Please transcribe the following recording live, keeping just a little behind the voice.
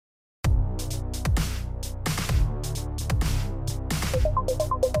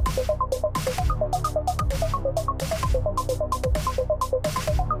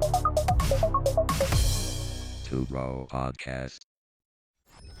Two Bro Podcast.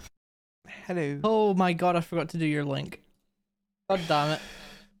 Hello. Oh my god, I forgot to do your link. God damn it.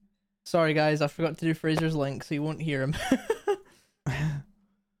 Sorry guys, I forgot to do Fraser's link, so you won't hear him.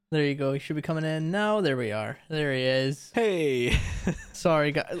 There you go, he should be coming in now. There we are. There he is. Hey.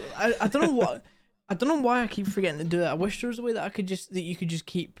 Sorry guys. I don't know what I don't know why I keep forgetting to do it. I wish there was a way that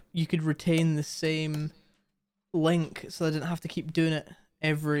you could retain the same link so I didn't have to keep doing it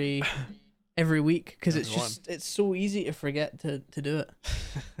every week, because it's so easy to forget to do it.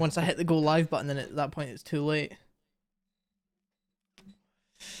 Once I hit the go live button, then at that point it's too late.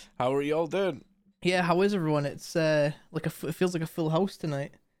 How are you all doing? Yeah, how is everyone? It's it feels like a full house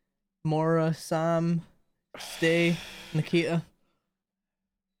tonight. Mora, Sam, Stay, Nikita.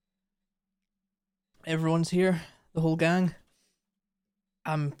 Everyone's here, the whole gang.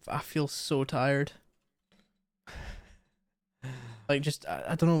 I feel so tired. Like, just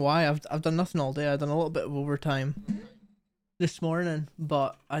I don't know why. I've done nothing all day. I've done a little bit of overtime this morning,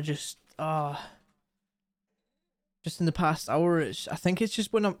 but I just in the past hour, I think it's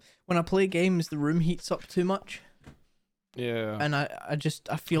just when I play games, the room heats up too much. Yeah. And I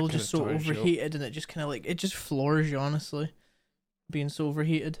feel just so tires you up. overheated, and it just kind of it just floors you, honestly, being so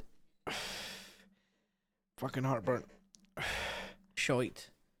overheated. Fucking heartburn. Shite.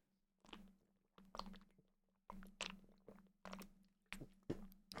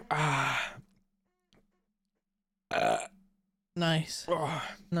 Nice. Oh.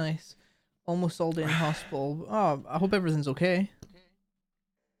 Nice. Almost all day in hospital. Oh, I hope everything's okay.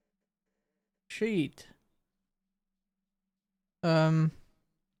 Shit. Dion.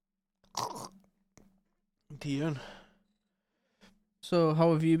 So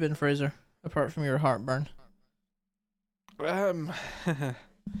how have you been, Fraser? Apart from your heartburn.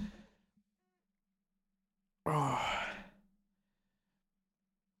 Oh.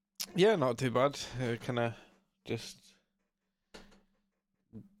 Yeah, not too bad. Kind of just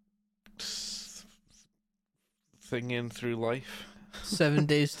thinging through life. 7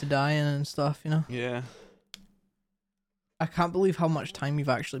 days to die and stuff, you know? Yeah. I can't believe how much time you've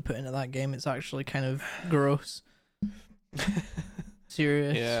actually put into that game. It's actually kind of gross.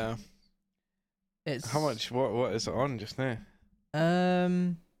 Serious. Yeah. It's How much? What is it on just now?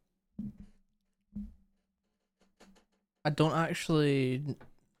 I don't actually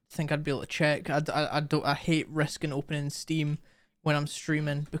think I'd be able to check. I hate risking opening Steam when I'm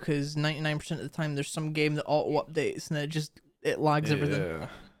streaming, because 99% of the time there's some game that auto updates and it lags everything. Yeah.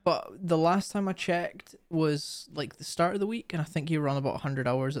 But the last time I checked was like the start of the week, and I think you were on about 100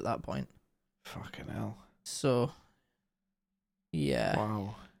 hours at that point. Fucking hell. So yeah,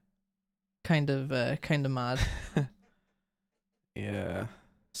 Wow. kind of mad. Yeah.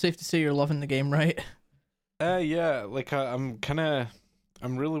 Safe to say you're loving the game, right? Yeah, like I'm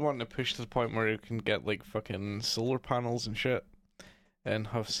really wanting to push to the point where you can get like fucking solar panels and shit and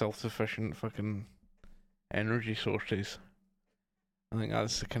have self-sufficient fucking energy sources. I think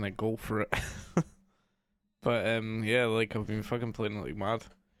that's the kind of goal for it. But yeah, like I've been fucking playing it like mad.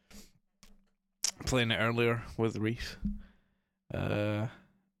 Playing it earlier with Reese. Getting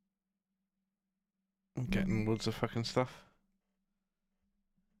loads of fucking stuff.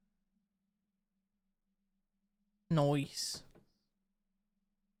 Nice.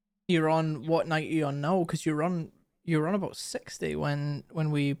 You're on, what night are you on now? Because you're on about 60 when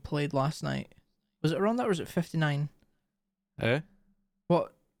we played last night. Was it around that, or was it 59? Eh?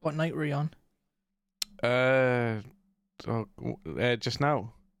 What night were you on? Just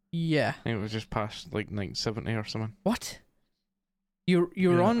now. Yeah. I think it was just past like 970 or something. What? You're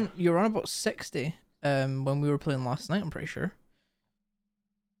Yeah. on about 60 when we were playing last night, I'm pretty sure.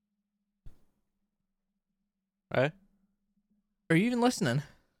 Eh? Are you even listening?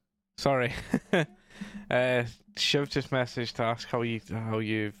 Sorry. Shiv just messaged to ask how you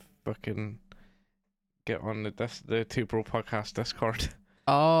fucking get on the Two Bro Podcast Discord.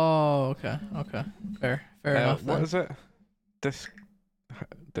 Oh, okay. Fair enough. What then. is it?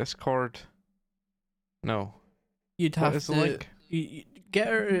 Discord? No. You'd What have is to the link? You get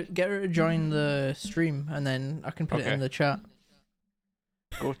her to join the stream, and then I can put it Okay. in the chat.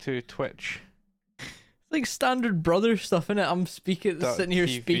 Go to Twitch. It's like standard brother stuff, innit? I'm sitting here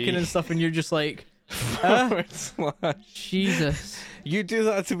 .tv. speaking and stuff, and you're just like, / Jesus. You do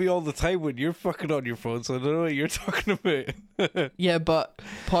that to me all the time when you're fucking on your phone, so I don't know what you're talking about. Yeah, but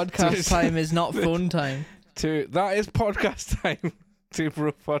podcast time is not phone time. That is podcast time. Two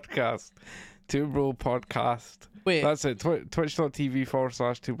Bro Podcast. Two Bro Podcast. Wait, That's it.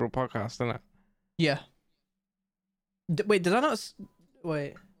 Twitch.tv/Two Bro Podcast, isn't it? yeah. Wait, did I not?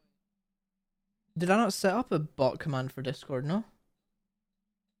 Wait. Did I not set up a bot command for Discord? No.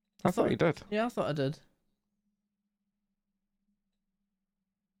 I thought you did. Yeah, I thought I did.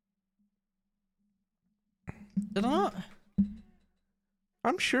 Did I not?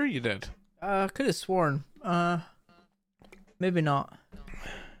 I'm sure you did. I could have sworn. Maybe not.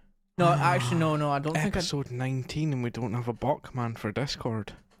 No, actually, no. I don't think I. Episode 19 and we don't have a bot command for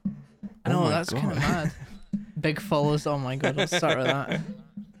Discord. I know, Oh my that's kind of God. mad. Big follows. Oh my god, let's start with that.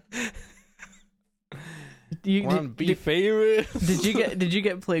 Be famous. Did you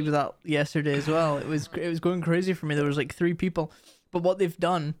get plagued with that yesterday as well? It was going crazy for me. There was like 3 people, but what they've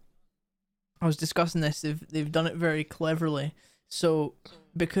done, I was discussing this. They've done it very cleverly. So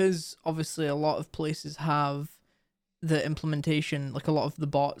because obviously a lot of places have the implementation, like a lot of the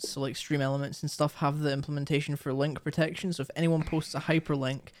bots, so like Stream Elements and stuff, have the implementation for link protection. So if anyone posts a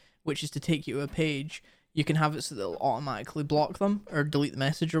hyperlink, which is to take you to a page, you can have it so that it'll automatically block them or delete the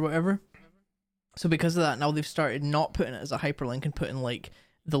message or whatever. So because of that, now they've started not putting it as a hyperlink and putting like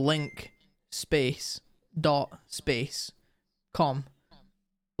the link space dot space com,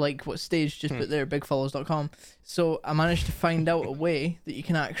 like what Stage just put there, bigfollows.com. So I managed to find out a way that you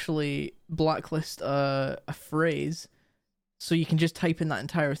can actually blacklist a phrase, so you can just type in that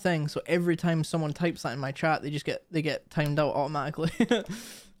entire thing. So every time someone types that in my chat, they get timed out automatically.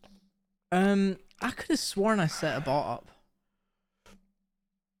 I could have sworn I set a bot up.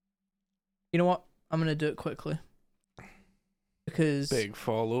 You know what? I'm gonna do it quickly because Big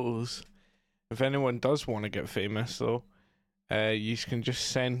follows. If anyone does want to get famous, though, you can just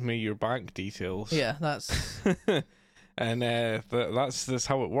send me your bank details. yeah, that's And that's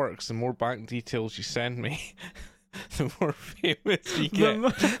how it works. The more bank details you send me, the more famous you get.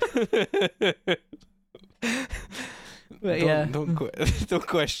 But yeah. Don't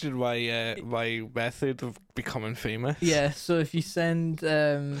question my method of becoming famous. Yeah, so if you send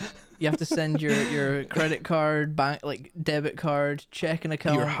you have to send your credit card, bank, like debit card, checking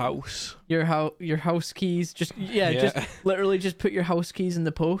account, your house keys, just literally just put your house keys in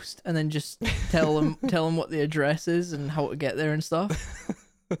the post and then just tell them what the address is and how to get there and stuff.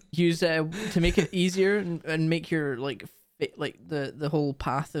 Use to make it easier and make your like the whole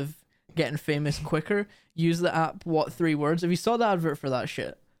path of getting famous quicker. Use the app What 3 Words. Have you saw the advert for that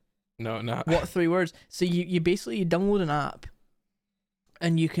shit? No. What 3 Words? So you basically download an app,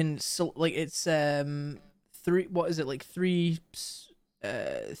 and you can like it's 3 what is it like 3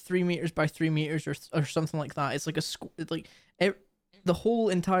 meters by 3 meters or something like that. It's like the whole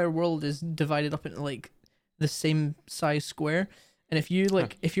entire world is divided up into like the same size square, and if you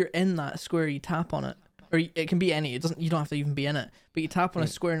if you're in that square, you tap on it, or it can be any. You don't have to even be in it, but you tap on a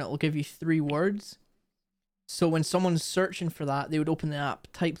square and it will give you 3 words. So when someone's searching for that, they would open the app,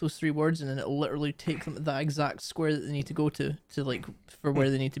 type those 3 words, and then it'll literally take them to that exact square that they need to go to like for where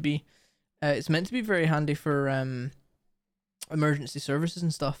they need to be. It's meant to be very handy for emergency services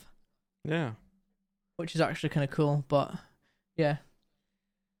and stuff. Yeah. Which is actually kind of cool, but yeah.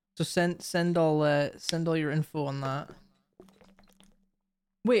 So send all your info on that.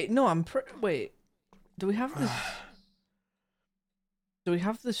 Wait, no, wait. Do we have this? Do we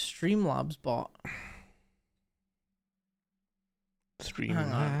have the Streamlabs bot?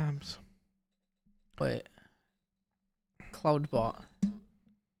 Streamlabs. Wait. Cloudbot.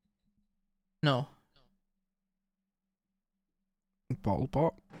 No.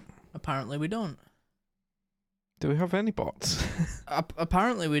 Bottlebot. Apparently we don't. Do we have any bots?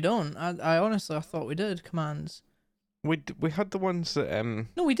 Apparently we don't. I honestly thought we did commands. We had the ones that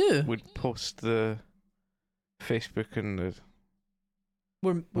No, we do. would post the Facebook and the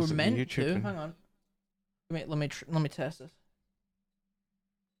We're meant YouTube to. and- Hang on. Let me test this.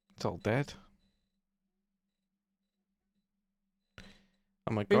 it's all dead.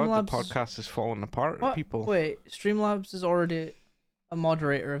 Oh my Streamlabs- god, the podcast is falling apart. What? People. Wait, Streamlabs is already a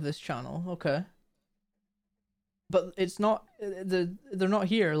moderator of this channel. Okay. But it's not they're not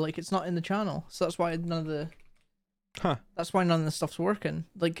here. Like it's not in the channel, so that's why none of the. Huh. That's why none of the stuff's working.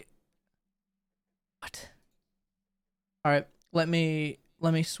 Like. What? All right, let me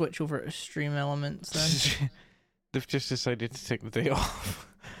switch over to Stream Elements then. They've just decided to take the day off.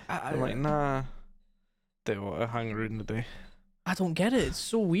 I'm like, nah. They want to hang around the day. I don't get it. It's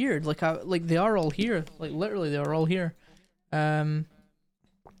so weird. Like they are all here. Like literally, they are all here. How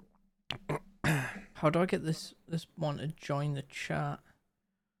do I get this one to join the chat?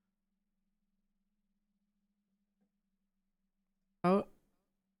 Oh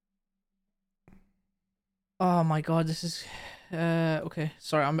my god, this is okay.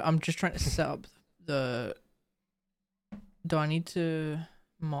 Sorry, I'm just trying to set up the. Do I need to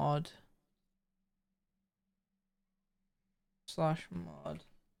mod /mod?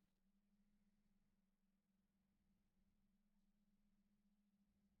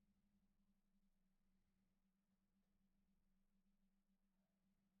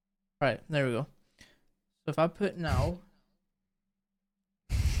 Right, there we go. if I put now,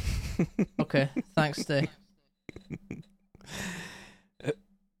 okay, thanks, Stay. Alright,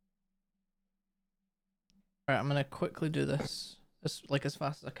 I'm gonna quickly do this as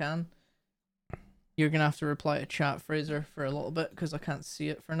fast as I can. You're gonna have to reply to chat, Fraser, for a little bit because I can't see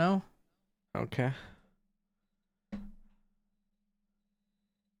it for now. Okay.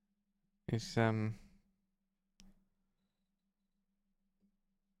 It's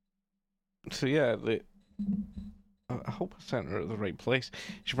So yeah, I hope I sent her at the right place.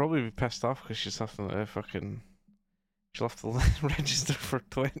 She'll probably be pissed off because she's having to she'll have to register for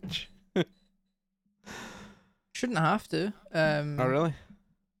Twitch. Shouldn't have to. Oh really?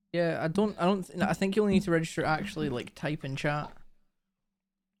 Yeah, I think you only need to register actually like type in chat.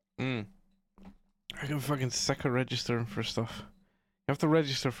 I get fucking sick of registering for stuff. You have to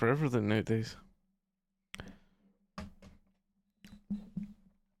register for everything nowadays.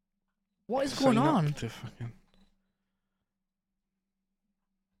 What is going Sign up on? to fucking...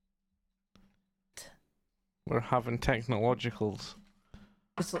 We're having technologicals.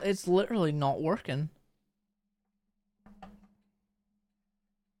 It's literally not working.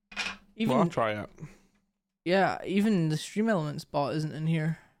 Even Well, I'll try it. yeah, even the Stream Elements bot isn't in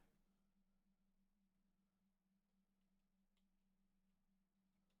here.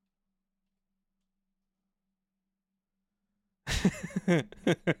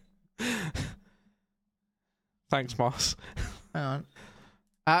 Thanks, Moss. Hang on.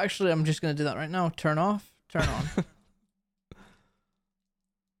 Actually, I'm just gonna do that right now. Turn off, turn on.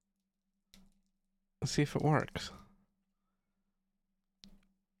 Let's see if it works.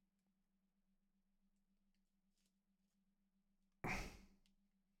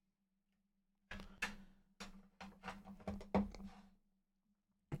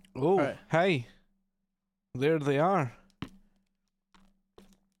 Oh, Right. hey. There they are.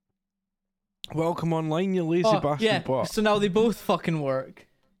 Welcome online, you lazy bastard yeah. bot. So now they both fucking work.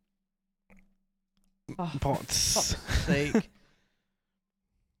 Oh, Bots. for fuck's sake.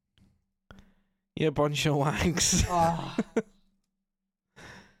 You bunch of wanks. Oh.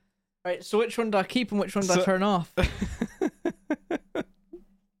 Right, so which one do I keep and which one do I turn off?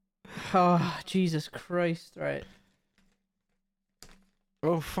 Oh, Jesus Christ, right.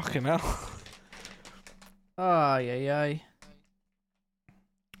 Oh, fucking hell. Ay.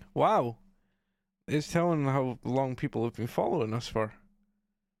 Wow. It's telling how long people have been following us for.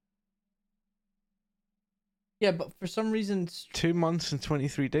 Yeah, but for some reason... 2 months and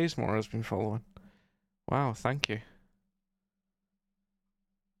 23 days more has been following. Wow, thank you.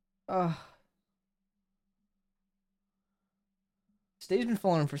 Stay's been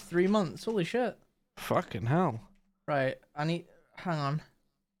following for 3 months. Holy shit. Fucking hell. Right, hang on.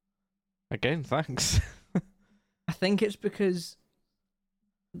 Again, thanks. I think it's because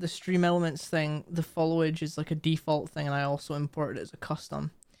the Stream Elements thing, the followage is like a default thing, and I also imported it as a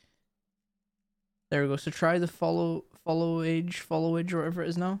custom. There we go. So try the followage, or whatever it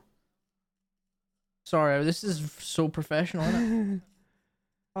is now. Sorry, this is so professional, isn't it?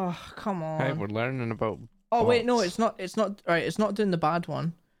 Oh, come on. Hey, we're learning about Oh wait, no, bots. it's not. It's not. All right, it's not doing the bad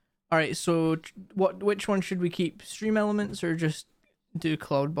one. All right, so which one should we keep? Stream Elements or just do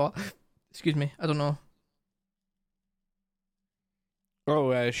CloudBot? Excuse me, I don't know.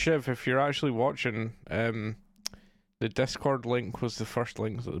 Oh, Shiv, if you're actually watching, the Discord link was the first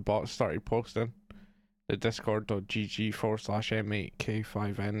link that the bot started posting. The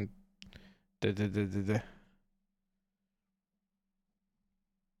discord.gg/m8k5n.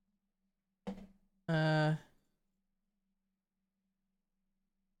 I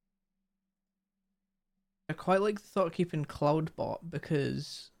quite like the thought of keeping CloudBot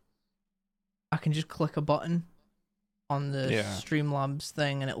because I can just click a button on the Streamlabs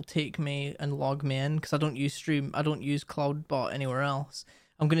thing and it'll take me and log me in because I don't use CloudBot anywhere else.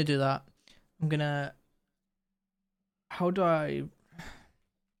 I'm gonna do that. How do I?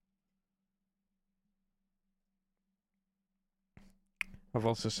 I've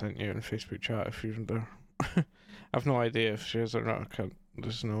also sent you in Facebook chat if you're there. I've no idea if she is or not.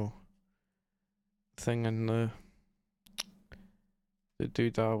 There's no thing in the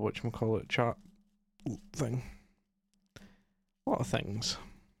doodah, whatchamacallit, chat thing. A lot of things.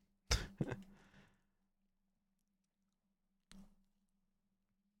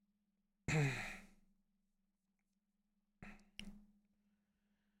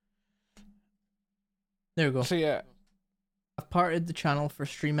 There we go. So yeah, I've parted the channel for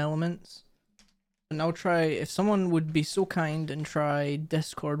Stream Elements. And I'll try, if someone would be so kind and try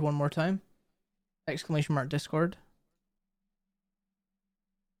Discord one more time. ! Discord.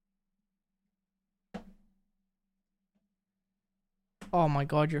 Oh my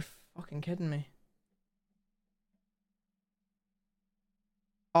god, you're fucking kidding me.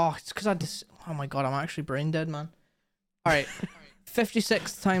 Oh, it's because I just. Oh my god, I'm actually brain dead, man. All right,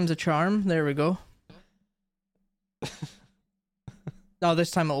 56 times a charm. There we go. No,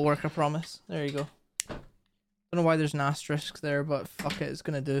 this time it'll work. I promise. There you go. Don't know why there's an asterisk there, but fuck it, it's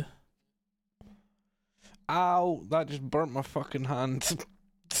gonna do. Ow! That just burnt my fucking hand.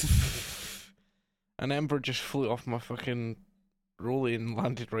 An ember just flew off my fucking rollie and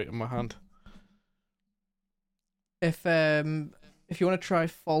landed right in my hand. If you want to try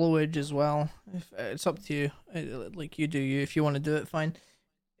followage as well, if it's up to you. Like you do you. If you want to do it, fine.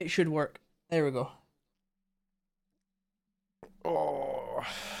 It should work. There we go. Oh.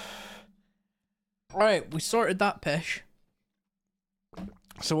 Alright, we sorted that pish.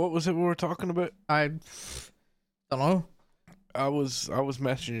 So what was it we were talking about? I don't know. I was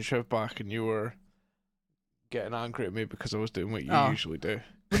messaging Shiv back and you were getting angry at me because I was doing what you usually do.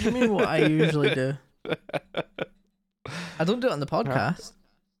 What do you mean what I usually do? I don't do it on the podcast.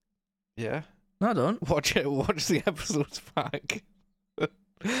 Yeah. No, I don't. Watch the episodes back.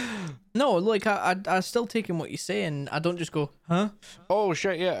 No, like I still take in what you say and I don't just go, huh? Oh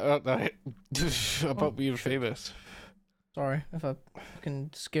shit, yeah. About being famous. Sorry if I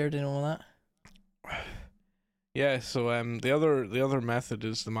fucking scared anyone with that. Yeah, so the other method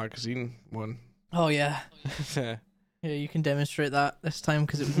is the magazine one. Oh yeah. Yeah, you can demonstrate that this time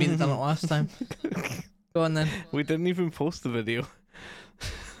because it was me that done it last time. Go on then. We didn't even post the video.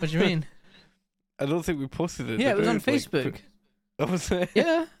 What do you mean? I don't think we posted it. Yeah, it was on Like, Facebook. what was it?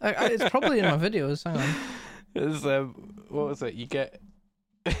 Yeah, it's probably in my videos. Hang on. It's what was it? You get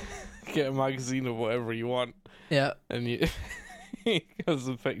get a magazine of whatever you want, Yeah. and you it has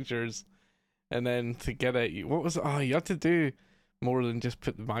the pictures, and then to get it, what was it? Oh, you had to do more than just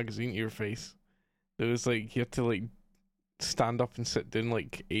put the magazine to your face. It was like you had to like stand up and sit down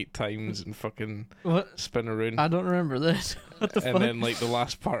like 8 times and fucking What? spin around. I don't remember this. What the And fuck? then like the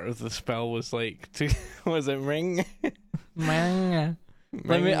last part of the spell was like to was it ring? Man.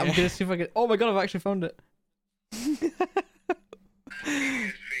 Let me. I'm gonna see if I can. Oh my god! I've actually found it.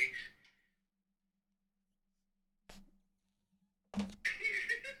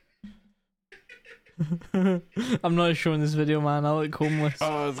 I'm not showing this video, man. I look homeless.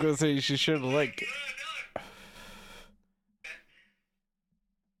 Oh, I was gonna say you should share the link.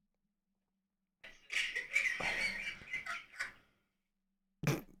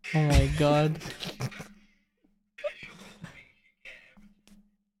 Oh my god.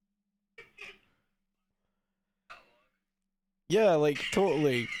 Yeah, like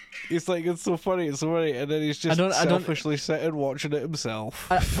totally. It's like it's so funny, and then he's just I don't- selfishly sitting watching it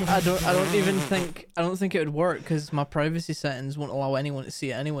himself. I don't even think. I don't think it would work because my privacy settings won't allow anyone to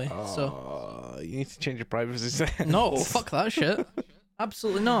see it anyway. So You need to change your privacy settings. no, fuck that shit.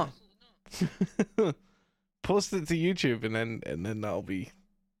 Absolutely not. Post it to YouTube, and then that'll be.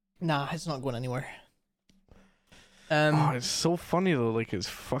 Nah, it's not going anywhere. Oh, it's so funny though. Like it's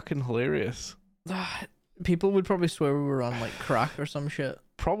fucking hilarious. People would probably swear we were on like crack or some shit.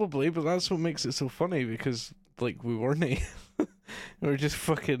 Probably, but that's what makes it so funny because like we weren't. We were just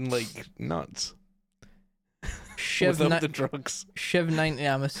fucking like nuts. Shiv, Without the drugs. Shiv 90.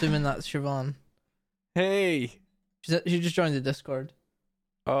 I'm assuming that's Siobhan. Hey. She just joined the Discord.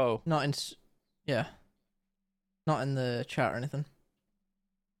 Oh. Not in. Yeah. Not in the chat or anything.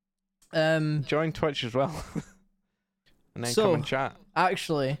 Join Twitch as well. And then So- come and chat.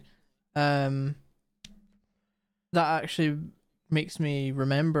 Actually, that actually makes me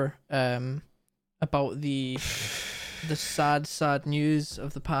remember about the sad news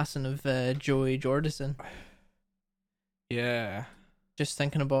of the passing of Joey Jordison. Yeah. Just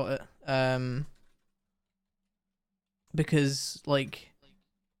thinking about it, because like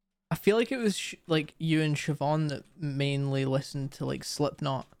I feel like it was like you and Siobhan that mainly listened to like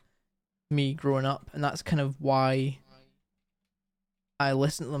Slipknot, me growing up, and that's kind of why I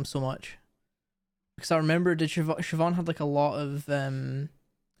listened to them so much. Because I remember Siobhan had like a lot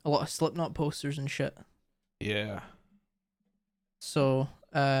of Slipknot posters and shit. Yeah. So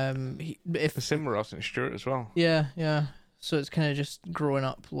if The same with Ross and Stewart as well. yeah. So it's kind of just growing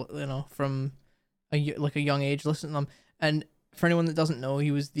up, from a young age listening to them. And for anyone that doesn't know,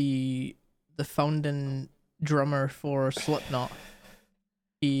 he was the founding drummer for Slipknot.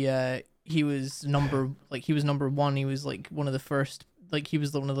 He was number one. He was like one of the first. Like he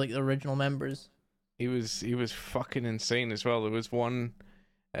was one of like the original members. He was fucking insane as well. There was one,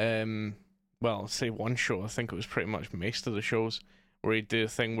 say one show. I think it was pretty much most of the shows where he'd do a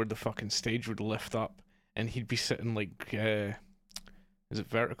thing where the fucking stage would lift up and he'd be sitting like, is it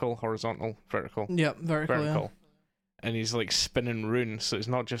vertical, horizontal, vertical? Yeah, vertical. Yeah. And he's like spinning runes, so it's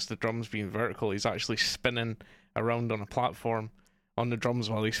not just the drums being vertical. He's actually spinning around on a platform on the drums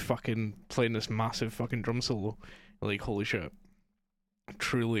while he's fucking playing this massive fucking drum solo. Like, holy shit.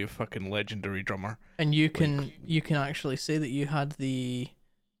 Truly a fucking legendary drummer. And you can actually say that you had the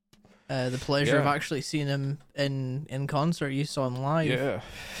pleasure of actually seeing him in concert. You saw him live. Yeah.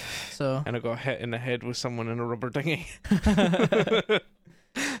 So. And I got hit in the head with someone in a rubber dinghy. It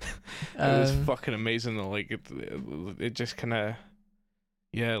was fucking amazing though. Like it just kind of,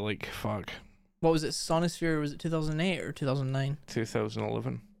 yeah, like fuck. What was it? Sonosphere? Was it 2008 or 2009?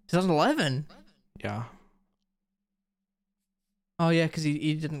 2011. 2011. Yeah. Oh yeah, because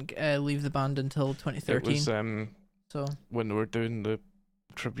he didn't leave the band until 2013. It was so when they were doing the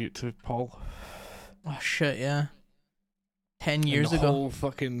tribute to Paul. Oh shit! Yeah. 10 years the ago.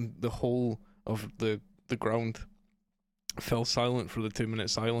 The whole of the ground fell silent for the 2-minute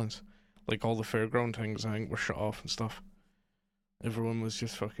silence. Like all the fairground things, I think, were shut off and stuff. Everyone was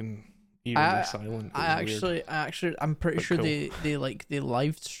just fucking eerily silent. I'm pretty But sure cool. they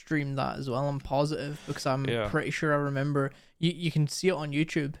live streamed that as well. I'm positive because I'm Yeah. pretty sure I remember. You can see it on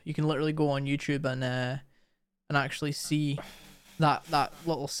YouTube. You can literally go on YouTube and actually see that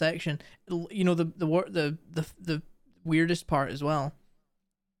little section. You know the weirdest part as well.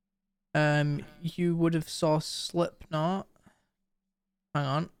 You would have saw Slipknot. Hang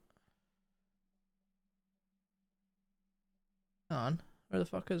on. Where the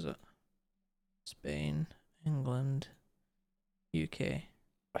fuck is it? Spain, England, UK.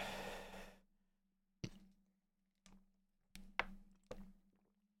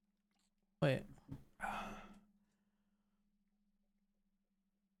 Wait.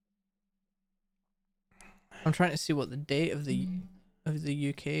 I'm trying to see what the date of the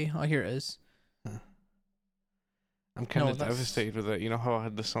UK. Oh, here it is. I'm kind of that's- devastated with it. You know how I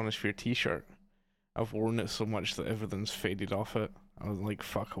had the Sonosphere t-shirt? I've worn it so much that everything's faded off it. I was like,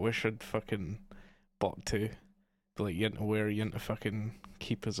 fuck, I wish I'd fucking bought two. But like, you had to wear, you had to fucking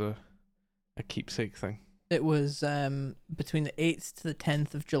keep as a keepsake thing. It was between the 8th to the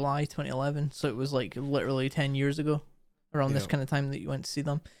 10th of July 2011, so it was like literally 10 years ago, around this Yeah. kind of time that you went to see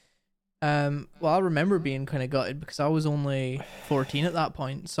them. Well, I remember being kind of gutted because I was only 14 at that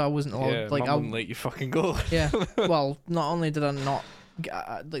point, so I wasn't allowed. Yeah, like, Mum wouldn't let you fucking go. yeah. Well, not only did I not,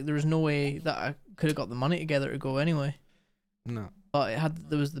 like, there was no way that I could have got the money together to go anyway. No. But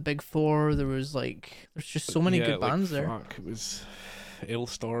there was the Big Four. There's just so many good bands there. Fuck, it was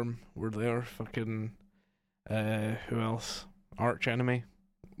Ailstorm were there. Fucking, who else? Arch Enemy,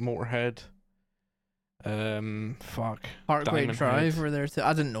 Motorhead. Fuck. Parkway Diamond Drive Head. were there too.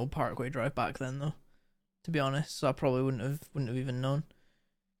 I didn't know Parkway Drive back then though, to be honest. So I probably wouldn't have even known.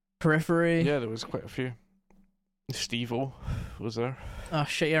 Periphery. Yeah, there was quite a few. Steve-O was there. Oh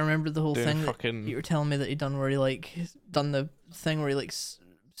shit! Yeah, I remember the whole Doing thing that fucking you were telling me that he'd done, where he done the thing where he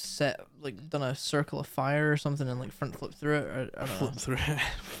done a circle of fire or something and front flip through it. Or, I don't know. flip through it.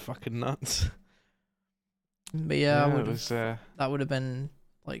 Fucking nuts. But yeah, it was. that would have been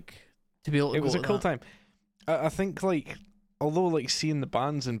to be able to. It was go a to cool that. time. I think although seeing the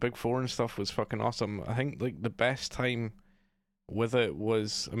bands in Big Four and stuff was fucking awesome, I think the best time with it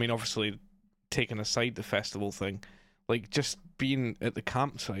was, I mean, obviously taking aside the festival thing, just being at the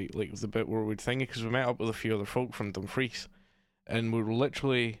campsite, the bit where we'd thingy, because we met up with a few other folk from Dumfries, and we were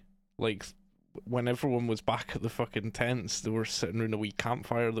literally when everyone was back at the fucking tents, they were sitting around a wee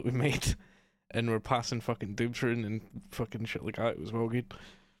campfire that we made, and we're passing fucking Doomtune and fucking shit like that. It was well good.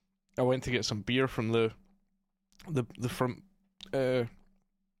 I went to get some beer from the front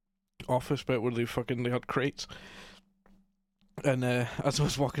office bit where they had crates, and as I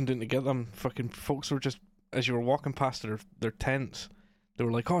was walking down to get them, fucking folks were just, as you were walking past their tents, they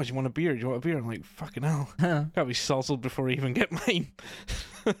were like, "Oh, do you want a beer? Do you want a beer?" I'm like, "Fucking hell, gotta be sozzled before I even get mine."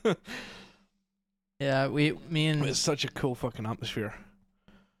 Yeah, It's such a cool fucking atmosphere.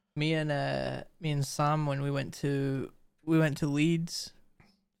 me and Sam, when we went to Leeds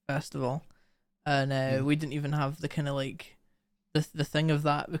Festival, and we didn't even have the kind of the thing of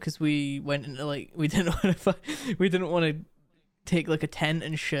that, because we went into we didn't want to take a tent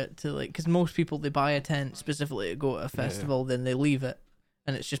and shit to because most people, they buy a tent specifically to go to a festival, then they leave it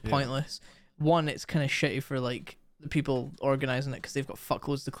and it's just pointless. One, it's kind of shitty for the people organizing it because they've got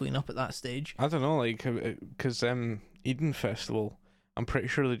fuckloads to clean up at that stage. I don't know, because Eden Festival, I'm pretty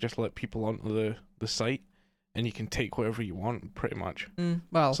sure they just let people onto the site, and you can take whatever you want, pretty much.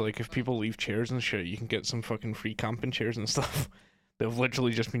 Well, So if people leave chairs and shit, you can get some fucking free camping chairs and stuff that have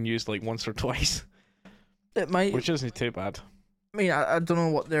literally just been used once or twice, it might. which isn't too bad. I mean, I don't know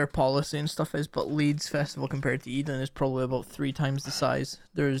what their policy and stuff is, but Leeds Festival compared to Eden is probably about 3 times the size.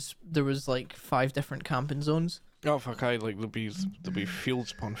 There was 5 different camping zones. Oh fuck! There'll be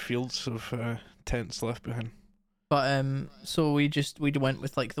fields upon fields of tents left behind. So we went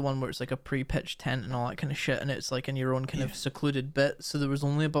with like the one where it's like a pre-pitched tent and all that kind of shit, and it's like in your own kind of secluded bit. So there was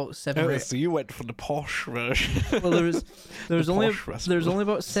only about seven. Or eight... So you went for the posh version. Well, there was only there's only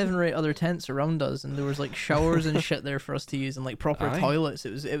about 7 or 8 other tents around us, and there was like showers and shit there for us to use, and like proper toilets.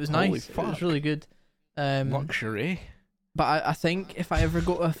 It was Holy nice. fuck. It was really good. Luxury. But I think if I ever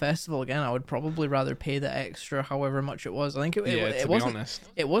go to a festival again, I would probably rather pay the extra, however much it was. I think it wasn't. Honest.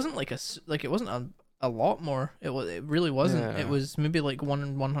 It wasn't like it wasn't a lot more. It really wasn't. Yeah. It was maybe like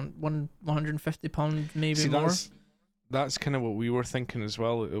 £150 maybe. See, more. That's kind of what we were thinking as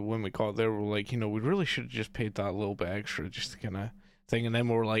well when we got there. We're like, we really should have just paid that little bit extra just to kind of thing. And then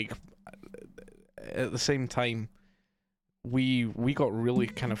we're like, at the same time, we got really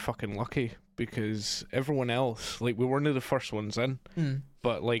kind of fucking lucky because everyone else, like, we weren't the first ones in,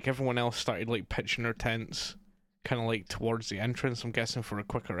 but like everyone else started like pitching their tents kind of like towards the entrance. I'm guessing for a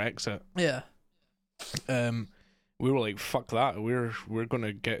quicker exit. Yeah. We were like, fuck that. We're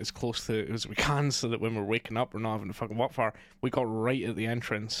gonna get as close to it as we can so that when we're waking up, we're not having to fucking walk far. We got right at the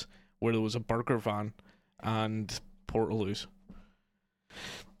entrance where there was a burger van and portaloos.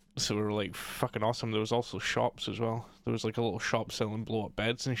 So we were like, fucking awesome. There was also shops as well. There was like a little shop selling blow up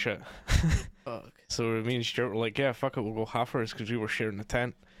beds and shit. Fuck. So me and Stuart were like, yeah, fuck it, we'll go half hours because we were sharing the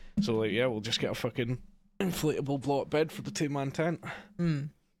tent. So like, yeah, we'll just get a fucking inflatable blow up bed for the 2-man tent.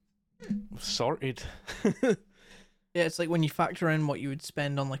 Sorted. Yeah, it's like when you factor in what you would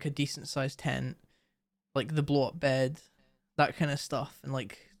spend on like a decent sized tent, like the blow up bed, that kind of stuff, and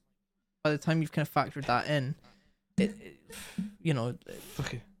like by the time you've kind of factored that in,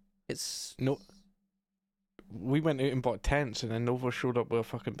 it's no. We went out and bought tents, and then Nova showed up with a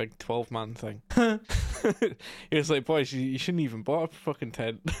fucking big 12-man thing. He was like, boys, you shouldn't even bought a fucking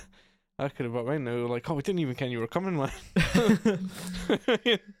tent. I could have bought mine. They were like, oh, we didn't even ken you were coming, man.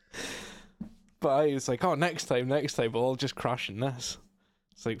 But I was like, oh, next time, we'll all just crash in this.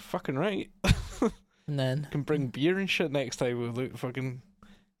 It's like, fucking right. And then can bring beer and shit next time without fucking,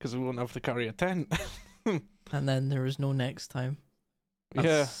 because we won't have to carry a tent. And then there was no next time. That's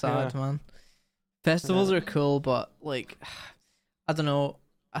yeah, sad, man. Festivals are cool, but like, I don't know.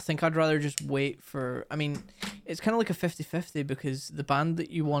 I think I'd rather just wait for. I mean, it's kind of like a 50-50 because the band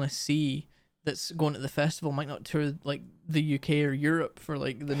that you want to see that's going to the festival might not tour like the UK or Europe for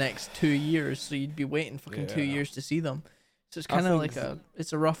like the next 2 years, so you'd be waiting fucking 2 years to see them. So it's kind of like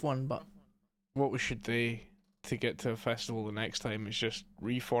it's a rough one, but what we should do to get to a festival the next time is just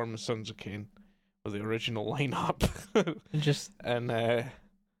reform the Sons of Cain with the original lineup,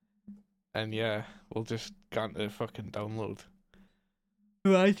 and yeah, we'll just get to fucking download.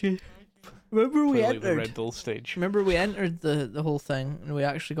 Remember we like the entered Red Bull stage. Remember we entered the whole thing and we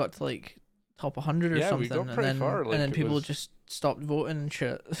actually got to like top 100 or something. We got pretty far. Like, and then people just stopped voting and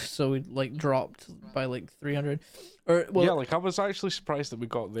shit, so we like dropped by like 300. Or well, yeah, like I was actually surprised that we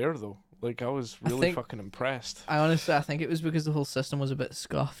got there though. Like I was really fucking impressed. I think it was because the whole system was a bit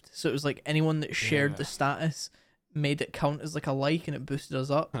scuffed. So it was like anyone that shared the status made it count as like a like and it boosted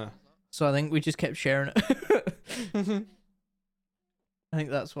us up. Huh. So I think we just kept sharing it. I think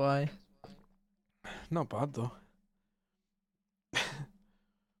that's why. Not bad though.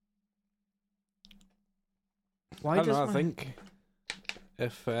 Why I don't does know, I think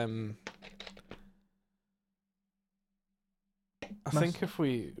if if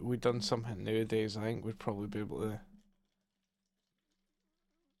we done something nowadays, I think we'd probably be able to.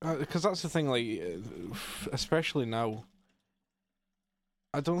 Because that's the thing, like, especially now.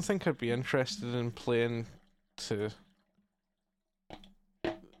 I don't think I'd be interested in playing to.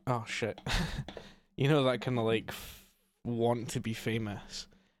 Oh shit! You know that kind of like want to be famous.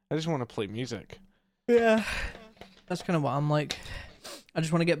 I just want to play music. Yeah, that's kind of what I'm like. I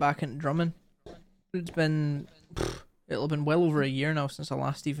just want to get back into drumming. It'll have been well over a year now since I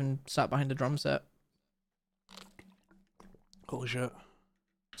last even sat behind a drum set. Holy shit!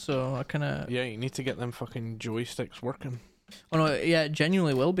 So I kind of you need to get them fucking joysticks working. Oh no, yeah, it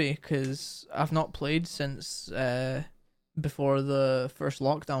genuinely will be because I've not played since before the first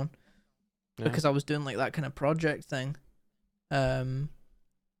lockdown because I was doing like that kind of project thing, and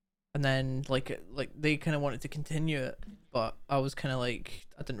then like they kind of wanted to continue it, but I was kind of like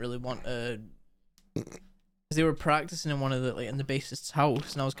I didn't really want to. Because they were practicing in one of the in the bassist's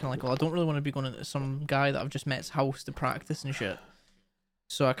house, and I was kind of like, well, I don't really want to be going into some guy that I've just met's house to practice and shit.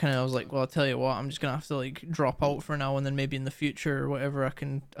 So I kind of was like, well, I'll tell you what, I'm just gonna have to like drop out for now, and then maybe in the future or whatever, I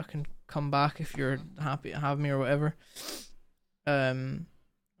can come back if you're happy to have me or whatever. And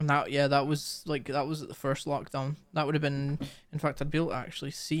that was at the first lockdown. That would have been, in fact, I'd be able to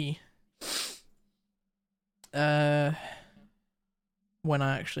actually see when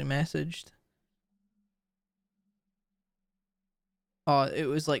I actually messaged. It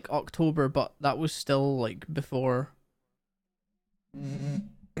was like October, but that was still like before.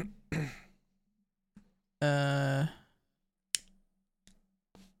 Uh.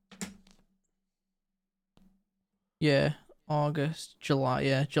 Yeah, August, July.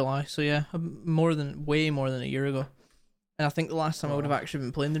 Yeah, July. So yeah, way more than a year ago. And I think the last time I would have actually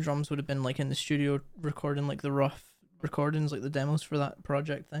been playing the drums would have been like in the studio recording like the rough recordings, like the demos for that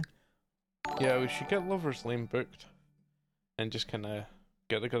project thing. Yeah, we should get Lover's Lane booked, and just kind of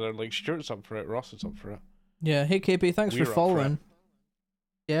get together. Like Stuart's up for it, Ross is up for it. Yeah. Hey KP, thanks We're for up for following.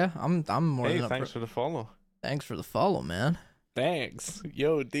 Yeah, I'm more Hey, than up thanks for the follow. Thanks for the follow, man. Thanks,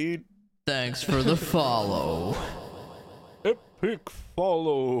 yo, dude. Thanks for the follow. Epic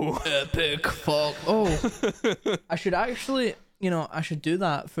follow. Epic follow. Oh, I should actually, I should do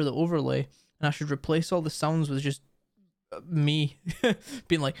that for the overlay, and I should replace all the sounds with just me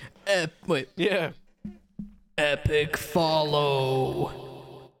being like, wait, Yeah. epic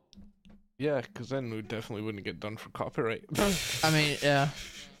follow. Yeah, because then we definitely wouldn't get done for copyright. I mean, yeah.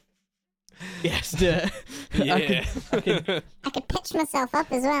 Yes, do it. Yeah. I could pitch myself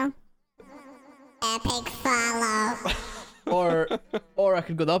up as well. Epic follow. Or I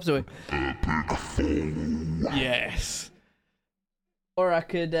could go the opposite way. Yes. Or I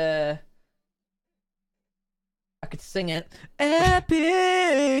could sing it.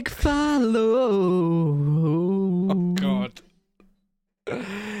 Epic follow. Oh God.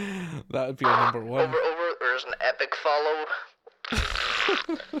 That would be a number one. Over. There's an epic follow.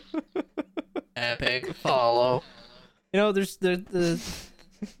 Epic follow. There's the.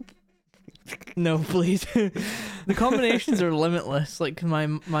 No, please. The combinations are limitless. Like my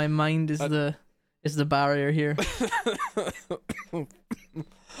mind is the barrier here.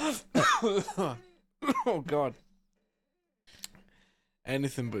 Oh God.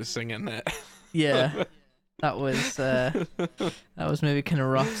 Anything but singing it. Yeah. That was maybe kind of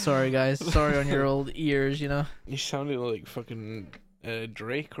rough. Sorry guys. Sorry on your old ears, You sounded like fucking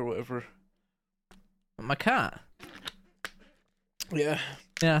Drake or whatever. My cat. Yeah.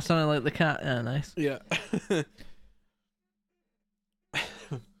 Yeah, I sounded like the cat. Yeah, nice. Yeah.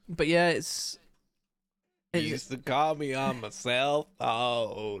 But yeah, it's Used to call me on my cell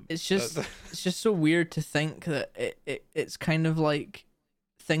phone. it's just so weird to think that it's kind of like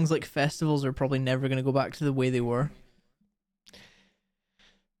things like festivals are probably never going to go back to the way they were.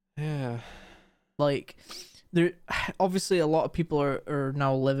 Yeah. Like there obviously a lot of people are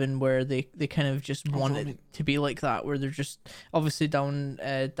now living where they kind of just want it to be like that, where they're just obviously down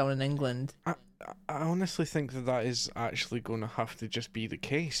in England. I honestly think that is actually going to have to just be the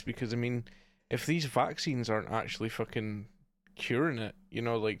case, because I mean, if these vaccines aren't actually fucking curing it,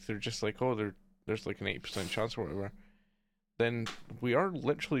 like they're just like, oh, there's like an 8% chance or whatever, then we are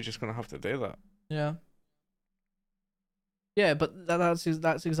literally just going to have to do that. Yeah. Yeah, but that's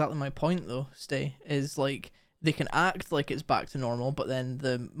exactly my point though. Is like they can act like it's back to normal, but then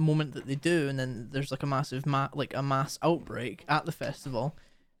the moment that they do, and then there's like a massive mass outbreak at the festival,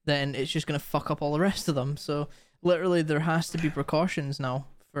 then it's just gonna fuck up all the rest of them. So literally, there has to be precautions now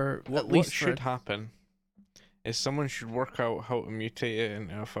for at least. What should happen is someone should work out how to mutate it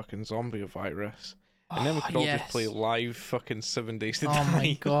into a fucking zombie virus, and then we could all just play live fucking 7 Days to Die. Oh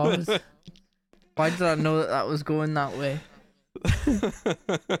my God! Why did I know that was going that way?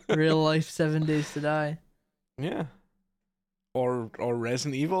 Real life 7 Days to Die. Yeah. Or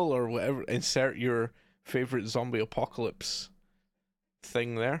Resident Evil or whatever. Insert your favorite zombie apocalypse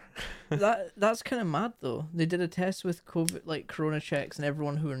thing there. That's kind of mad though. They did a test with COVID, like corona checks, and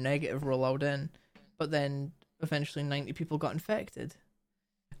everyone who were negative were allowed in, but then eventually 90 people got infected.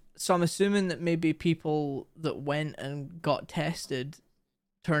 So I'm assuming that maybe people that went and got tested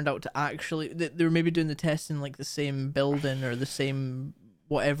turned out to actually they were maybe doing the test in like the same building or the same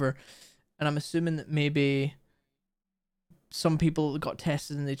whatever, and I'm assuming that maybe some people got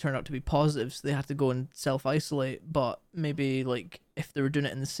tested and they turned out to be positive, so they had to go and self-isolate. But maybe like if they were doing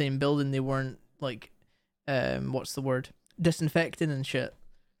it in the same building, they weren't like what's the word, disinfecting and shit.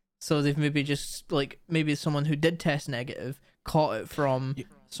 So they've maybe just like maybe someone who did test negative caught it from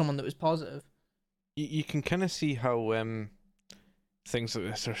someone that was positive. You can kind of see how things like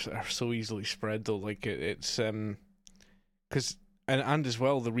this are so easily spread though. Like it's because and as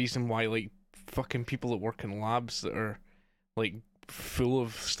well the reason why like fucking people that work in labs that are like full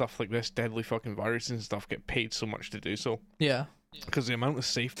of stuff like this, deadly fucking viruses and stuff, get paid so much to do so. Yeah. Because the amount of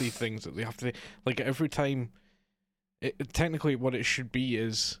safety things that they have to, like every time, technically what it should be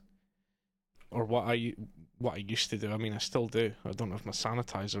is, or what I used to do. I mean, I still do. I don't have my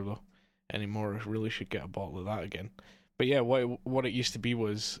sanitizer though anymore. I really should get a bottle of that again. But yeah, what it used to be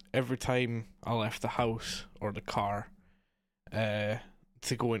was every time I left the house or the car,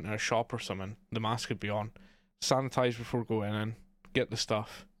 to go into a shop or something, the mask would be on. Sanitize before going in, get the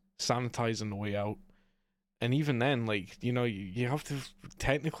stuff, sanitize on the way out. And even then, like, you know, you have to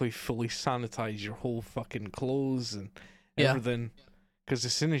technically fully sanitize your whole fucking clothes and Yeah. everything. Because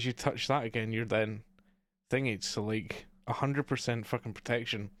as soon as you touch that again, you're then thingied. So, like, 100% fucking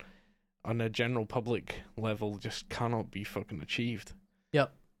protection on a general public level just cannot be fucking achieved.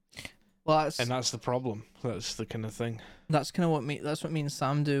 Yep. Well, And that's the problem. That's the kind of thing. that's kind of that's what me and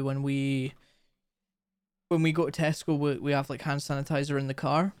Sam do when we go to Tesco. We have like hand sanitizer in the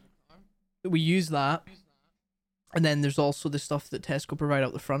car. We use that. And then there's also the stuff that Tesco provide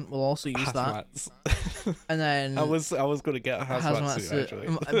out the front. We'll also use that. Hazmats. And then I was going to get a hazmat suit,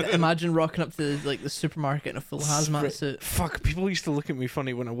 actually. Imagine rocking up to the supermarket in a full hazmat suit. Fuck, people used to look at me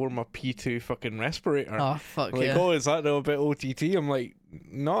funny when I wore my P2 fucking respirator. Oh fuck Like, yeah! oh, is that a bit OTT? I'm like,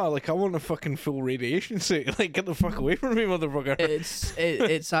 no, like, I want a fucking full radiation suit. Like, get the fuck away from me, motherfucker.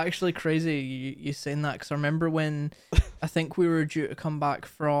 It's actually crazy you saying that, because I remember when I think we were due to come back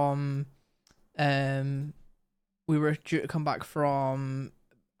from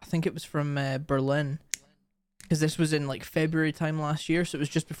I think it was from Berlin, because this was in like February time last year, so it was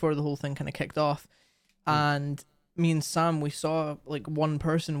just before the whole thing kind of kicked off. And me and Sam, we saw like one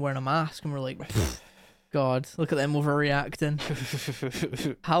person wearing a mask, and we're like, God, look at them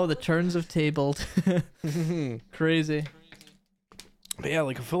overreacting. How the turns have tabled. Crazy. But yeah,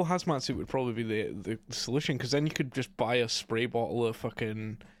 like a full hazmat suit would probably be the solution, because then you could just buy a spray bottle of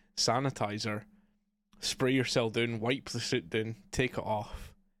fucking sanitizer, spray yourself down, wipe the suit down, take it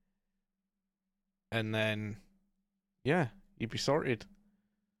off, and then, yeah, you'd be sorted.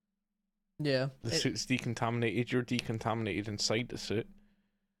 Yeah. The suit's decontaminated, you're decontaminated inside the suit.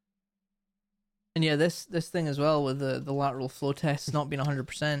 And yeah, this thing as well with the lateral flow tests not being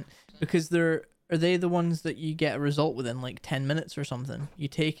 100%, because are they the ones that you get a result within like 10 minutes or something? You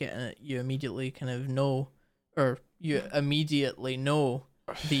take it and you immediately kind of know, or you immediately know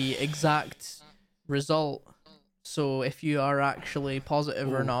the exact result. So if you are actually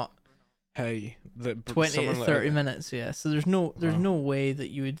positive or not, hey, 20 to 30 minutes, yeah. So there's no way that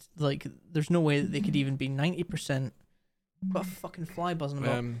you would, like, there's no way that they could even be 90%. Got a fucking fly buzzing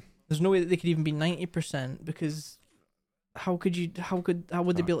about. There's no way that they could even be 90%, because how would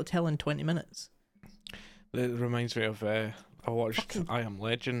they be able to tell in 20 minutes? It reminds me of I watched I Am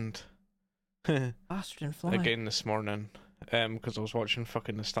Legend Bastard and fly again this morning, because I was watching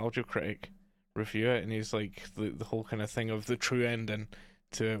fucking Nostalgia Critic review it, and he's like the whole kind of thing of the true ending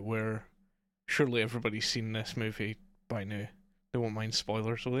to it, where surely everybody's seen this movie by now. They won't mind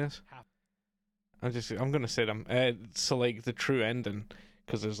spoilers of this. I'm gonna say them. So like the true ending,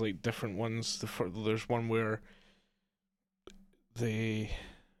 because there's like different ones. There's one where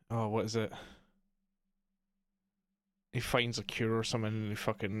what is it? He finds a cure or something, and they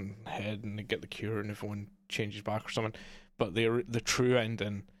fucking head and they get the cure, and everyone changes back or something. But the true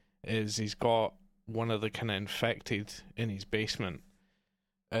ending is he's got one of the kind of infected in his basement,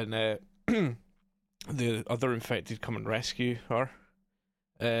 and the other infected come and rescue her.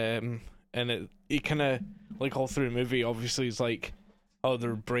 And it kind of, like, all through the movie, obviously is like, oh,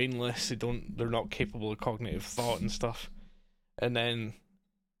 they're brainless, they're not capable of cognitive thought and stuff. And then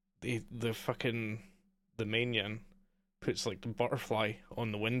the manian puts like the butterfly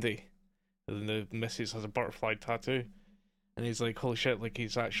on the windy, and the missus has a butterfly tattoo, and he's like, holy shit, like,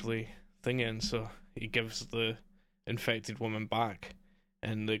 he's actually thinking. So he gives the infected woman back,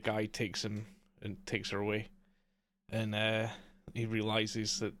 and the guy takes him and takes her away, and he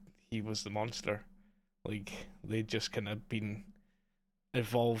realizes that he was the monster. Like, they'd just kind of been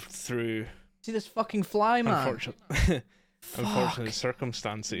evolved through See this fucking fly, man. unfortunate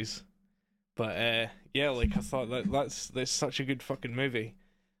circumstances. But yeah, like, I thought that's such a good fucking movie,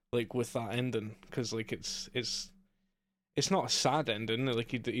 like, with that ending, because like it's not a sad ending,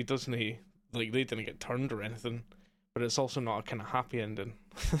 like he doesn't, like, they didn't get turned or anything, but it's also not a kind of happy ending.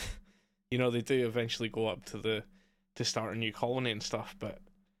 You know, they do eventually go up to start a new colony and stuff, but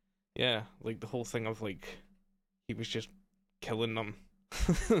yeah, like the whole thing of like he was just killing them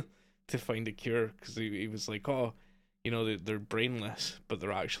to find a cure, because he was like, oh, you know, they're brainless, but they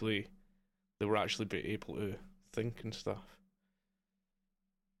were actually be able to think and stuff.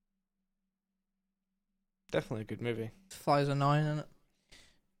 Definitely a good movie. Fly's annoying, isn't it?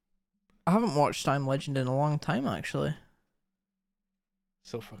 I haven't watched I Am Legend in a long time, actually.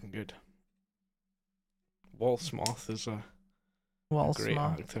 So fucking good. Wall Smoth is a great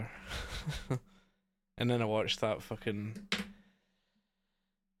Smart. actor. And then I watched that fucking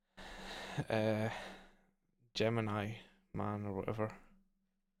Gemini Man or whatever.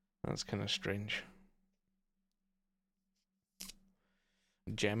 That's kind of strange.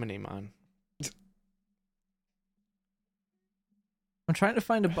 Gemini man. I'm trying to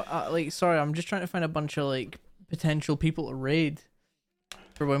find I'm just trying to find a bunch of like potential people to raid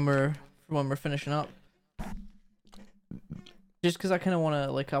for when we're finishing up. Just because I kind of want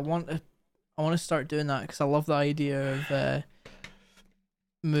to I want to start doing that because I love the idea of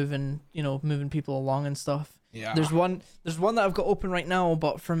moving people along and stuff. Yeah. There's one that I've got open right now,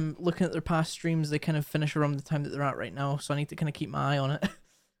 but from looking at their past streams, they kind of finish around the time that they're at right now, so I need to kind of keep my eye on it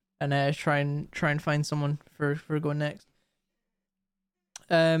and try and find someone for going next.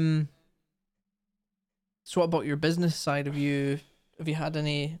 So what about your business side? Have you had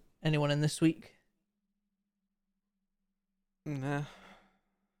anyone in this week? Nah.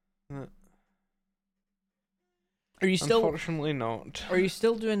 Are you still Unfortunately not. Are you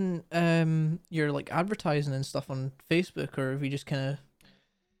still doing your like advertising and stuff on Facebook, or have you just kind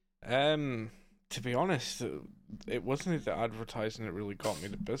of? To be honest, it wasn't the advertising that really got me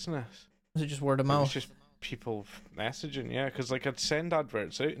the business. Was it just word of It was mouth? just people messaging, yeah, because like I'd send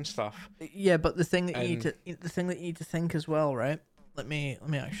adverts out and stuff. Yeah, but the thing that you need to think as well, right? Let me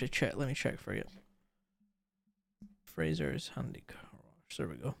actually check. Let me check for you. Fraser's Handy Car Wash. There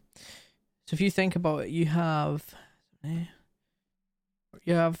we go. So if you think about it, you have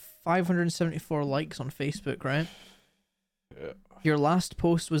 574 likes on Facebook, right? Yeah. Your last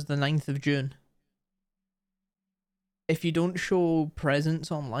post was the 9th of June. If you don't show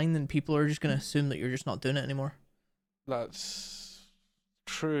presence online, then people are just going to assume that you're just not doing it anymore. That's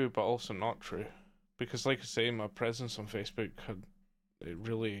true, but also not true. Because like I say, my presence on Facebook it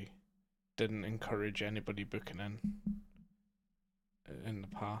really didn't encourage anybody booking in the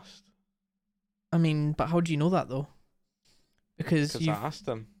past. I mean, but how do you know that though? Because I asked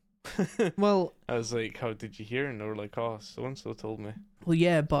them. Well, I was like, how did you hear? And they were like, oh, so-and-so told me. well,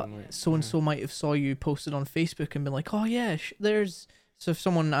 yeah, but I'm like, so-and-so might have saw you posted on Facebook and been like, oh yeah, there's... So if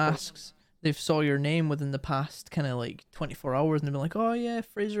someone asks, they've saw your name within the past kind of like 24 hours and they've been like, oh yeah,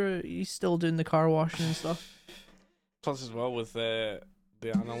 Fraser, he's still doing the car washing and stuff. Plus as well with the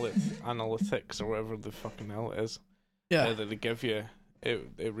analytics or whatever the fucking hell it is Yeah. that they give you,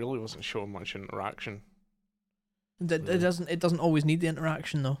 it really wasn't showing much interaction. It doesn't always need the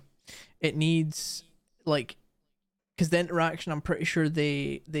interaction though. It needs like, because the interaction, I'm pretty sure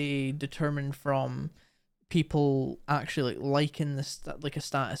they determine from people actually liking like a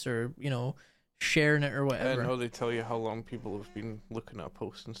status or sharing it or whatever. I know they tell you how long people have been looking at a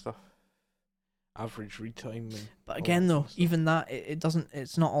post and stuff. Average read time. But again, though, even that it doesn't.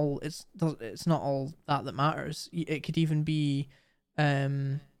 It's not all. It's not all that matters. It could even be,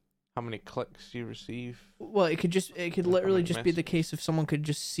 how many clicks you receive. well, it could literally just be messages. the case if someone could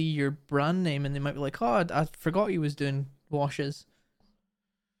just see your brand name and they might be like, oh, I forgot he was doing washes.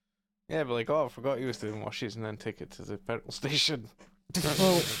 Yeah, but like, oh, I forgot he was doing washes, and then take it to the petrol station.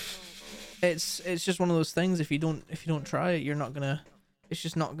 Well, it's just one of those things. If you don't try it, you're not gonna. It's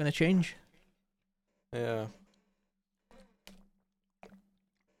just not gonna change. Yeah.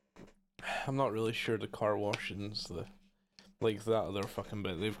 I'm not really sure the car washing's like that other fucking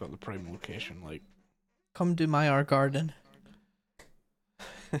bit. They've got the prime location, like. Come do my art garden.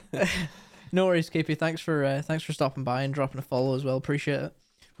 No worries, KP. Thanks for stopping by and dropping a follow as well. Appreciate it.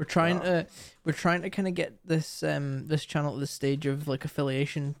 We're trying to kind of get this this channel to the stage of like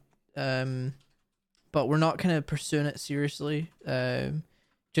affiliation, but we're not kind of pursuing it seriously.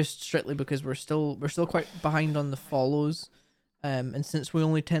 Just strictly because we're still quite behind on the follows, and since we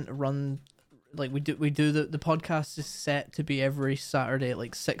only tend to run, like we do the podcast is set to be every Saturday at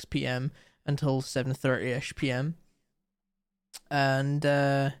like 6 p.m. until 7:30ish p.m.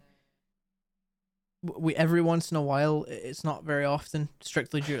 And we every once in a while, it's not very often,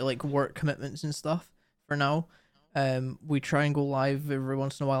 strictly due to like work commitments and stuff. For now, we try and go live every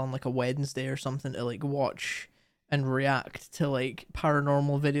once in a while on like a Wednesday or something to like watch and react to like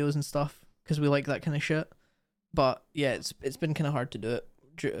paranormal videos and stuff because we like that kind of shit. But yeah, it's been kind of hard to do it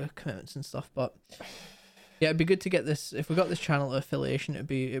due to commitments and stuff. But yeah, it'd be good to get this. If we got this channel affiliation, it'd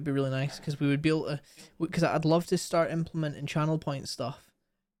be really nice because we would be able to. Because I'd love to start implementing channel point stuff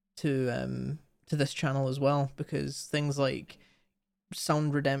to this channel as well, because things like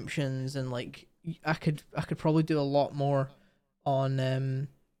sound redemptions and like I could probably do a lot more on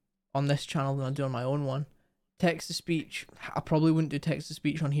this channel than I do on my own one. Text to speech, I probably wouldn't do text to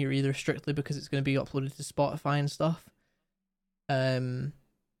speech on here either, strictly because it's going to be uploaded to Spotify and stuff. And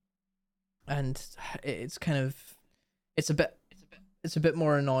it's kind of it's a bit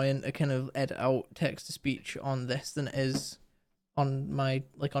more annoying to kind of edit out text to speech on this than it is on my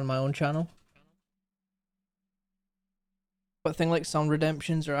own channel. But thing like sound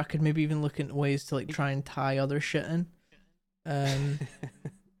redemptions, or I could maybe even look into ways to like try and tie other shit in. You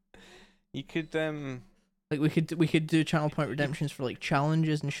could Like we could do channel point redemptions for like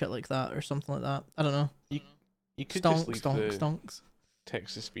challenges and shit like that or something like that. I don't know. you could just leave the Stonks.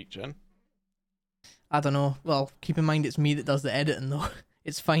 text to speech in. I don't know. Well, keep in mind it's me that does the editing though.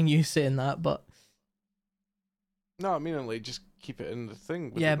 It's fine you saying that, but No, I mean like just keep it in the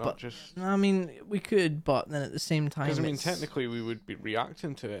thing. Would yeah, it not but just I mean we could, but then at the same time, because I mean it's technically we would be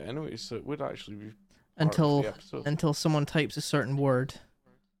reacting to it anyway, so it would actually be part of until the episode. until someone types a certain word,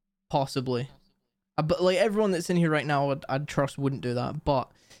 possibly. But like everyone that's in here right now, I'd trust wouldn't do that.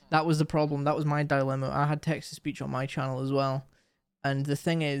 But that was the problem. That was my dilemma. I had text to speech on my channel as well, and the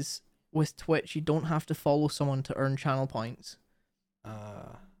thing is, with Twitch, you don't have to follow someone to earn channel points.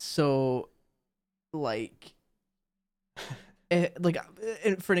 So, like,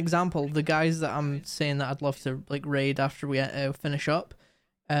 for an example, the guys that I'm saying that I'd love to like raid after we finish up,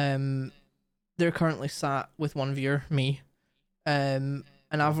 they're currently sat with one viewer, me, and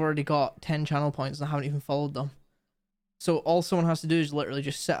I've already got 10 channel points and I haven't even followed them. So all someone has to do is literally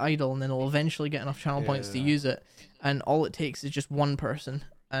just sit idle, and then they'll eventually get enough channel points to use it. And all it takes is just one person,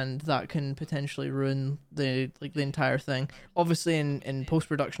 and that can potentially ruin the entire thing. Obviously, in post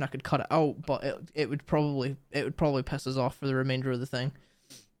production, I could cut it out, but it would probably piss us off for the remainder of the thing.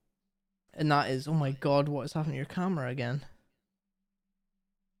 And that is, oh my god, what is happening to your camera again?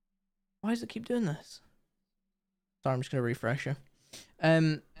 Why does it keep doing this? Sorry, I'm just gonna refresh you.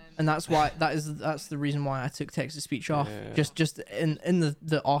 And that's why that's the reason why I took text to speech off. Yeah. Just in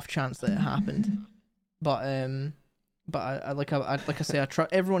the off chance that it happened. But I say I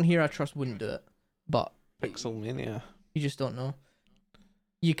trust everyone here. I trust wouldn't do it. But Pixelmania. you just don't know.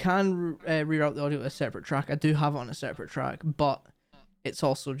 You can reroute the audio to a separate track. I do have it on a separate track, but it's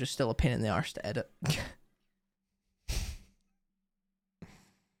also just still a pain in the arse to edit.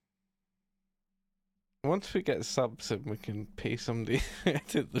 Once we get subs and we can pay somebody to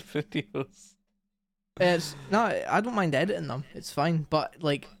edit the videos. It's no, I don't mind editing them. It's fine, but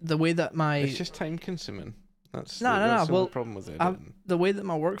like the way that It's just time consuming. That's the well, only problem with editing. the way that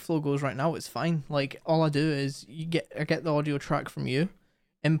my workflow goes right now, it's fine. Like all I do is I get the audio track from you,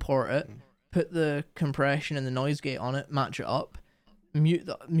 import it, put the compression and the noise gate on it, match it up, mute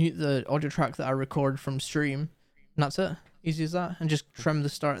the audio track that I record from stream, and that's it. Easy as that, and just trim the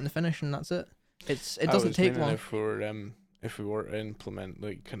start and the finish, and that's it. It doesn't take long. If we were to implement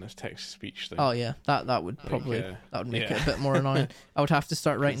like kind of text to speech thing. Oh yeah, that would probably that would make it a bit more annoying. I would have to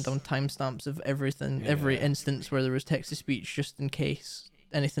start writing down timestamps of everything, every instance where there was text to speech, just in case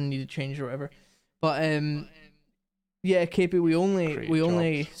anything needed changed or whatever. But yeah, KP, we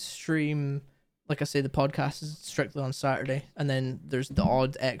only stream, like I say, the podcast is strictly on Saturday, and then there's the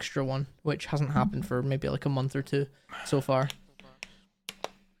odd extra one, which hasn't happened for maybe like a month or two so far.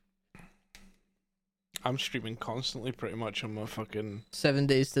 I'm streaming constantly, pretty much on my fucking 7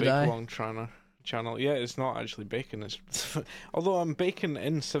 days to Bake die. Long channel. Yeah, it's not actually bacon. It's although I'm baking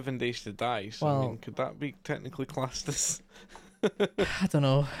in 7 days to die. So I mean, could that be technically classed as? I don't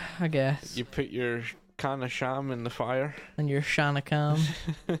know. I guess You put your can of sham in the fire. and your Shanakam.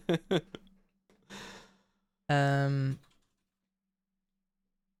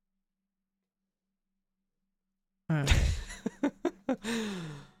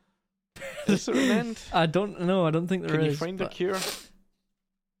 Is there an end? I don't know. I don't think there is. Can you find a cure?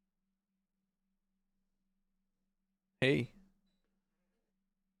 Hey.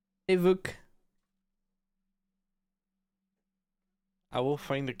 Hey, Vuk. I will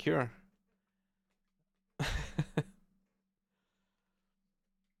find a cure.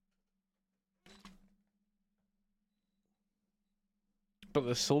 But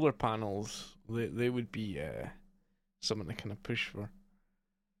the solar panels, they would be something to kind of push for.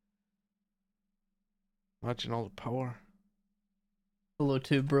 Imagine all the power. Hello,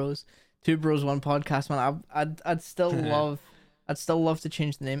 two bros, one podcast, man. I'd still love to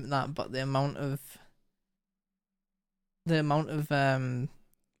change the name of that, but the amount of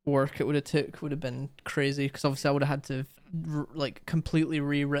work it would have took would have been crazy. Because obviously I would have had to like completely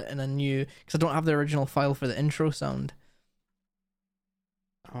rewritten a new, because I don't have the original file for the intro sound.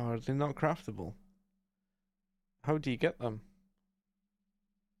 Oh, are they not craftable? How do you get them?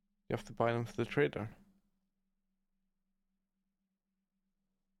 You have to buy them for the trader.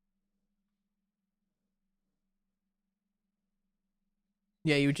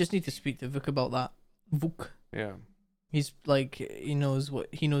 Yeah, you would just need to speak to Vuk about that. Vuk. Yeah. He's like, he knows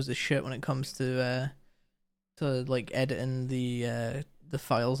the shit when it comes to like editing the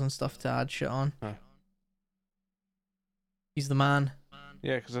files and stuff to add shit on. Huh. He's the man.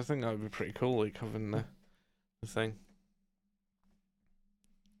 Yeah, because I think that would be pretty cool, like having the thing.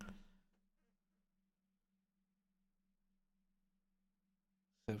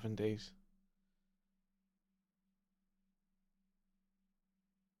 7 days.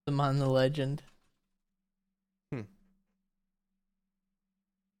 The man, the legend. Hmm.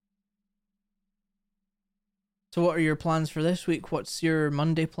 So what are your plans for this week? What's your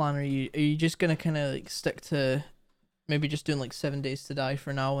Monday plan? Are you just gonna kind of like stick to maybe just doing like 7 days to die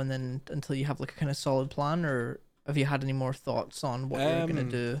for now, and then until you have like a kind of solid plan, or have you had any more thoughts on what you're gonna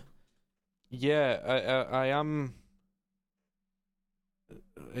do? Yeah, I am.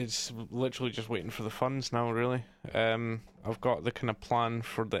 It's literally just waiting for the funds now, really. I've got the kind of plan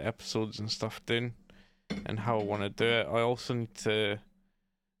for the episodes and stuff down, and how I want to do it. I also need to,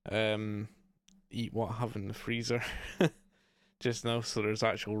 eat what I have in the freezer, just now, so there's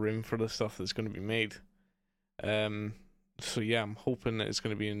actual room for the stuff that's going to be made. So yeah, I'm hoping that it's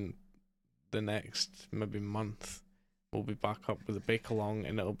going to be in the next maybe month. We'll be back up with a bake along,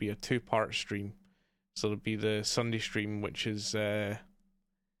 and it'll be a 2-part stream. So it'll be the Sunday stream, which is going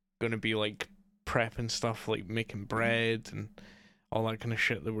to be like prepping stuff, like making bread and all that kind of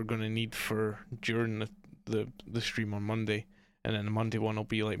shit that we're going to need for during the stream on Monday. And then the Monday one will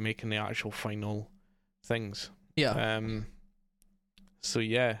be like making the actual final things. Yeah. So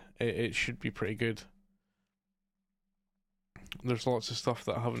yeah, it should be pretty good. There's lots of stuff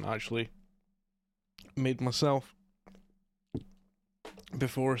that I haven't actually made myself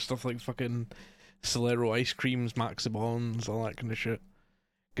before, stuff like fucking Solero ice creams, Maxibons, all that kind of shit.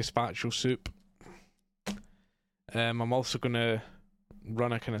 Gazpacho soup. I'm also gonna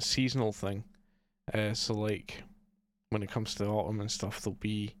run a kind of seasonal thing. So like when it comes to autumn and stuff, there'll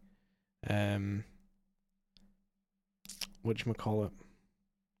be whatchamacallit,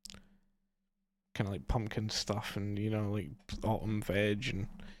 kind of like pumpkin stuff, and you know, like autumn veg, and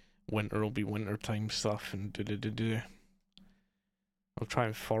winter will be wintertime stuff, and I'll try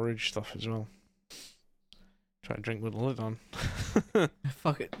and forage stuff as well. Try and drink with the lid on.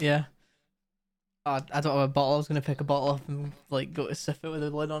 Fuck it, yeah. I don't have a bottle. I was gonna pick a bottle up and like go to sip it with the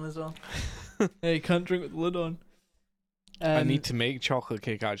lid on as well. Yeah, you can't drink with the lid on. I need to make chocolate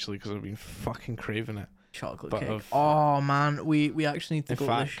cake actually, because I've been fucking craving it. Chocolate But cake. Oh man, we actually need to In go.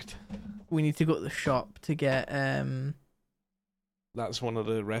 fact, We need to go to the shop to get that's one of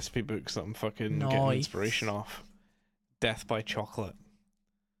the recipe books that I'm fucking getting Nice. inspiration off. Death by Chocolate.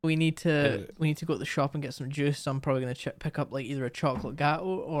 We need to go to the shop and get some juice. So I'm probably gonna pick up like either a chocolate gato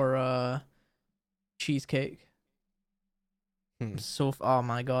or a cheesecake. Oh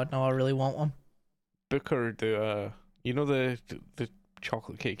my god, no, I really want one. Booker do you know the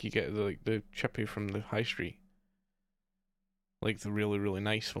chocolate cake you get, the chippy from the high street, like the really really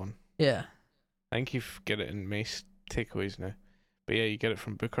nice one. Yeah. I think you get it in Mace takeaways now, but yeah, you get it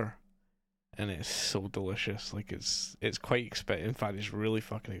from Booker, and it's so delicious. Like it's quite expensive. In fact, it's really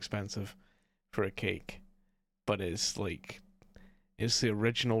fucking expensive for a cake, but it's like it's the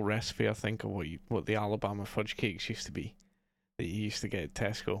original recipe, I think, of what the Alabama fudge cakes used to be that you used to get at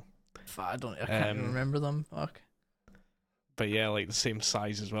Tesco. I can't even remember them. Fuck. But yeah, like the same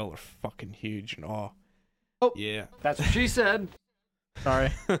size as well. They're fucking huge, and Oh. yeah, That's what she said. Sorry.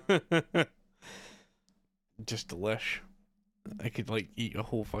 just delish. I could like eat a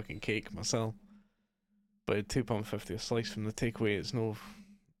whole fucking cake myself. But at £2.50 a slice from the takeaway, it's no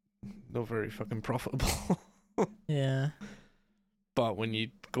very fucking profitable. Yeah. But when you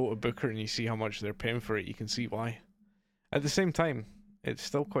go to Booker and you see how much they're paying for it, you can see why. At the same time, it's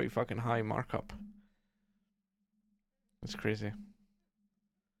still quite fucking high markup. It's crazy.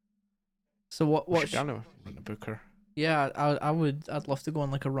 So what? I should run a Booker. Yeah, I'd love to go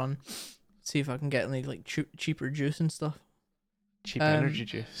on like a run, see if I can get any like cheaper juice and stuff. Cheap energy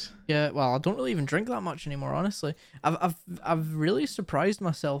juice. Yeah, well, I don't really even drink that much anymore, honestly. I've really surprised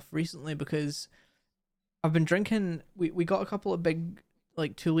myself recently because I've been drinking. We got a couple of big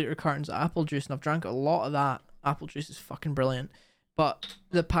like 2 liter cartons of apple juice, and I've drank a lot of that. Apple juice is fucking brilliant. But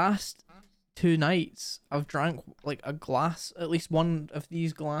the past 2 nights, I've drank like a glass, at least one of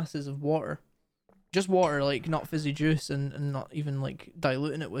these glasses of water. Just water, like not fizzy juice, and not even like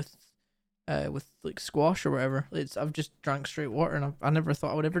diluting it with like squash or whatever. I've just drank straight water, and I never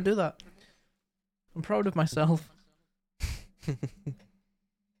thought I would ever do that. I'm proud of myself.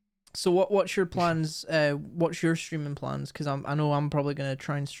 So what's your plans? What's your streaming plans? Because I know I'm probably gonna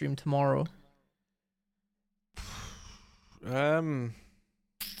try and stream tomorrow. I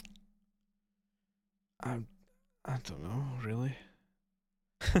don't know, really.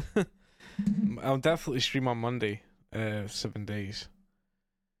 I'll definitely stream on Monday, 7 days.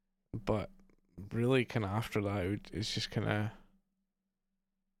 But really, kind of after that, it's just kind of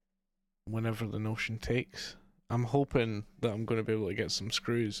whenever the notion takes. I'm hoping that I'm going to be able to get some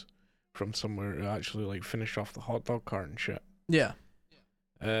screws from somewhere to actually like finish off the hot dog cart and shit. Yeah.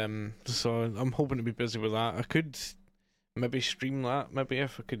 So I'm hoping to be busy with that. I could maybe stream that, maybe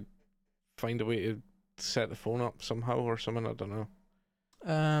if I could find a way to set the phone up somehow or something, I don't know.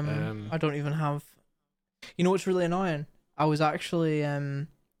 I don't even have. You know what's really annoying? I was actually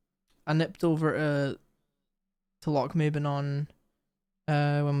I nipped over to Lochmaben on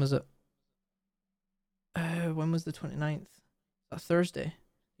when was it? When was the 29th? That Thursday.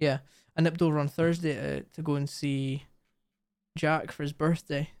 Yeah, I nipped over on Thursday to go and see Jack for his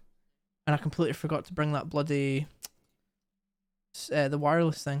birthday, and I completely forgot to bring that bloody the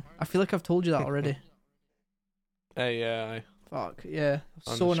wireless thing. I feel like I've told you that already. Yeah, Fuck yeah,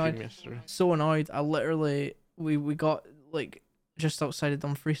 on so the stream annoyed. yesterday. So annoyed. I literally we got like just outside of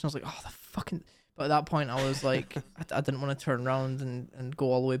Dumfries, and I was like, oh the fucking. But at that point, I was like, I didn't want to turn around and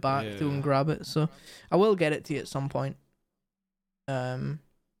go all the way back to and Yeah. grab it. So I will get it to you at some point.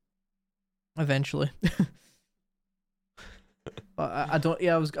 Eventually. But I don't.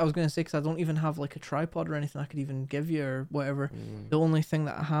 Yeah, I was gonna say, because I don't even have like a tripod or anything I could even give you or whatever. The only thing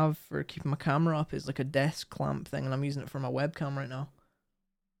that I have for keeping my camera up is like a desk clamp thing, and I'm using it for my webcam right now.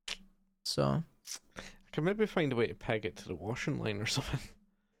 So I can maybe find a way to peg it to the washing line or something.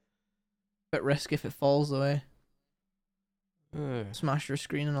 bit risky if it falls away, Uh, smash your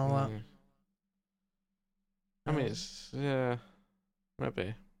screen and all that. I mean, it's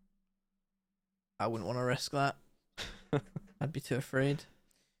maybe. I wouldn't want to risk that. I'd be too afraid.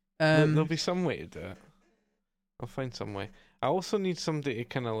 There'll be some way to do it. I'll find some way. I also need somebody to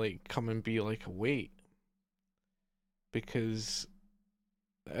kind of like come and be like a weight, because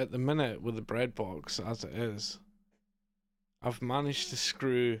at the minute with the bread box as it is, I've managed to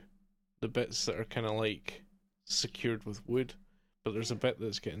screw the bits that are kind of like secured with wood, but there's a bit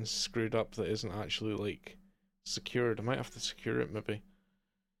that's getting screwed up that isn't actually like secured. I might have to secure it maybe,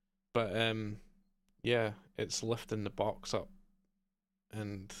 but yeah, it's lifting the box up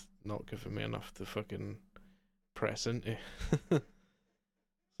and not giving me enough to fucking press into. So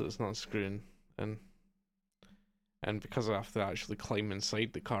it's not screwing in. And because I have to actually climb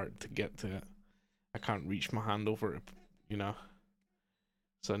inside the cart to get to it, I can't reach my hand over it, you know.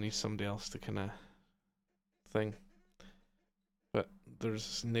 So I need somebody else to kind of thing. But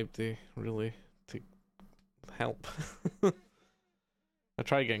there's nobody really to help. I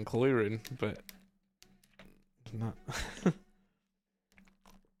try getting Chloe in, but not.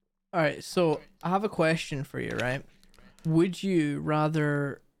 Alright, so I have a question for you, right? Would you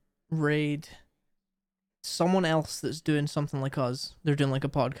rather raid someone else that's doing something like us? They're doing like a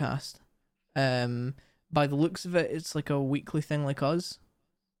podcast. By the looks of it, it's like a weekly thing like us.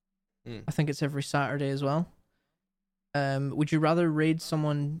 I think it's every Saturday as well. Would you rather raid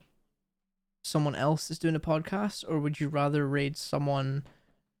someone else that's doing a podcast, or would you rather raid someone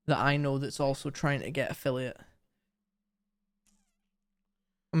that I know that's also trying to get affiliate?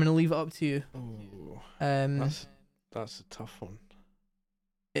 I'm gonna leave it up to you. Oh, It's that's a tough one.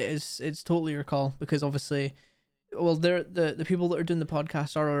 it's totally your call, because obviously, well, they're the people that are doing the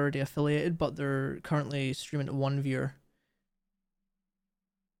podcast are already affiliated, but they're currently streaming to one viewer.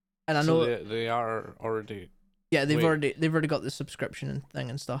 And I know, So they are already. yeah, they've wait. already got the subscription and thing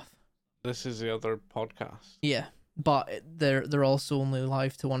and stuff. This is the other podcast. Yeah, but they're also only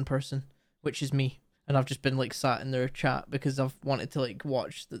live to one person, which is me. And I've just been like sat in their chat because I've wanted to like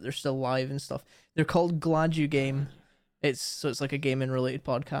watch that they're still live and stuff. They're called Glad You Game. It's like a gaming related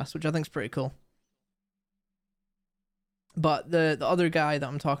podcast, which I think is pretty cool. But the other guy that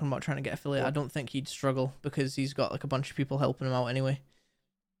I'm talking about trying to get affiliate, I don't think he'd struggle because he's got like a bunch of people helping him out anyway.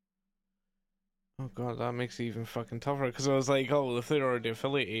 Oh god, that makes it even fucking tougher. Because I was like, oh, well, if they're already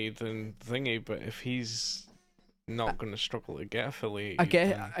affiliated, then thingy. But if he's not going to struggle to get affiliated,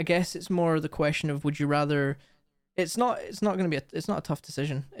 I guess it's more the question of, would you rather? It's not going to be it's not a tough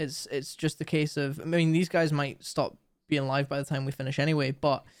decision. It's just the case of, I mean, these guys might stop being live by the time we finish anyway,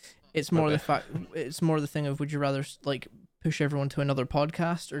 but it's more it's more the thing of, would you rather like push everyone to another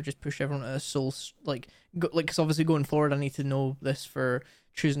podcast, or just push everyone to a soul, like because obviously going forward I need to know this for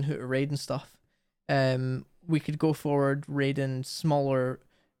choosing who to raid and stuff. We could go forward raiding smaller,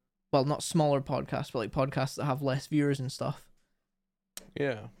 well, not smaller podcasts, but like podcasts that have less viewers and stuff,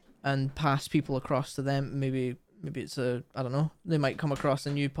 yeah. and pass people across to them. Maybe it's I don't know, they might come across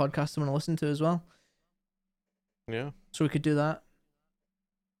a new podcast they want to listen to as well. Yeah. So we could do that.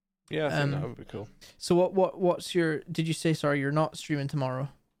 Yeah, I think that would be cool. So what's your? Did you say, sorry, you're not streaming tomorrow?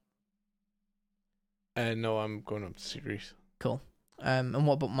 No, I'm going up to series. Cool. And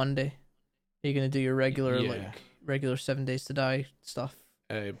what about Monday? Are you gonna do your regular regular 7 Days to Die stuff?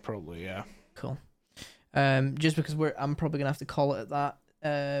 Probably, yeah. Cool. Just because I'm probably gonna have to call it at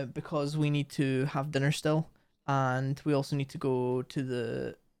that. Because we need to have dinner still, and we also need to go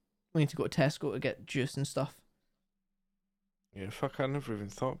to Tesco to get juice and stuff. Yeah, fuck, I never even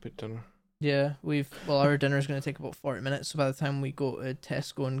thought about dinner. Yeah, our dinner's going to take about 40 minutes, so by the time we go to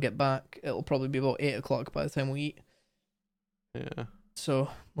Tesco and get back, it'll probably be about 8 o'clock by the time we eat. Yeah. So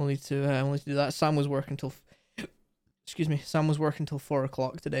we'll need to do that. Sam was working till 4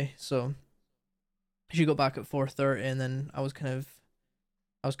 o'clock today, so she got back at 4:30, and then I was kind of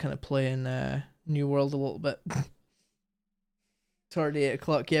playing New World a little bit. It's already 8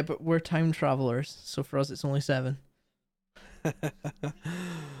 o'clock, yeah, but we're time travelers, so for us it's only 7.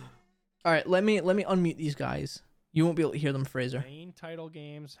 All right, let me unmute these guys. You won't be able to hear them, Fraser. Main title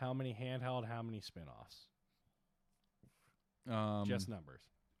games, how many handheld, how many spin-offs? Just numbers.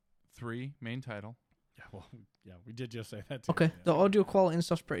 3 main title. Yeah, well, yeah, we did just say that too. Okay, Yeah. the audio quality and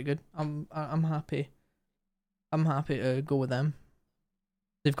stuff's pretty good. I'm happy. I'm happy to go with them.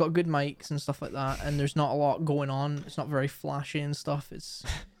 They've got good mics and stuff like that, and there's not a lot going on. It's not very flashy and stuff. It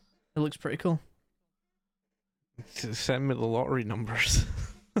looks pretty cool. Send me the lottery numbers.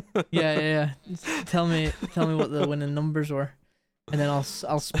 Yeah. Tell me what the winning numbers were, and then I'll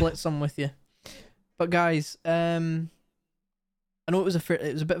split some with you. But guys, I know it was a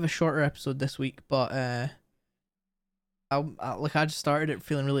bit of a shorter episode this week, but I just started it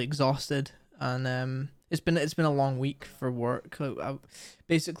feeling really exhausted, and it's been a long week for work.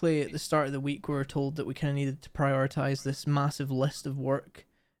 Basically, at the start of the week, we were told that we kind of needed to prioritize this massive list of work,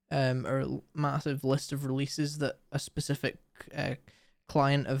 or massive list of releases that a specific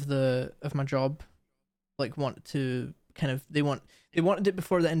client of my job wanted to they wanted it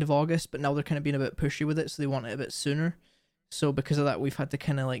before the end of August, but now they're kind of being a bit pushy with it, so they want it a bit sooner. So because of that, we've had to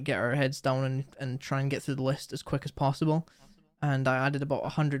kind of get our heads down and try and get through the list as quick as possible. And I added about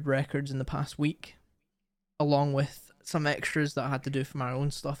 100 records in the past week, along with some extras that I had to do for my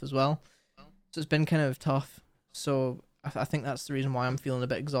own stuff as well. So it's been kind of tough. So I think that's the reason why I'm feeling a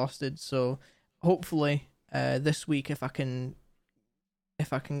bit exhausted. So hopefully this week, if I can,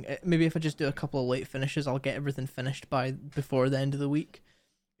 maybe if I just do a couple of late finishes, I'll get everything finished before the end of the week.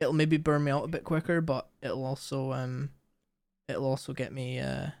 It'll maybe burn me out a bit quicker, but it'll also get me.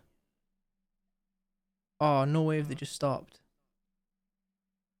 Oh, no way! If they just stopped.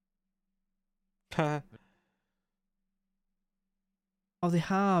 Oh, they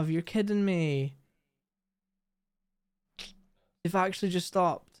have. You're kidding me. They've actually just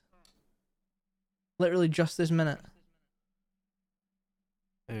stopped. Literally just this minute.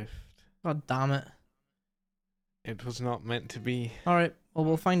 God damn it. It was not meant to be. Alright, well,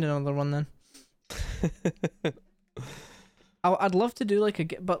 we'll find another one then. I'd love to do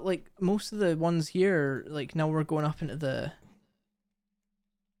but most of the ones here, now we're going up into the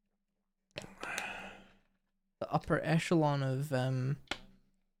upper echelon of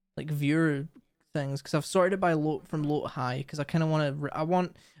viewer things, because I've sorted it by from low to high, because I kind of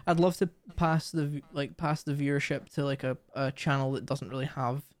I'd love to pass the viewership to a channel that doesn't really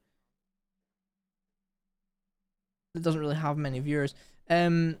have many viewers.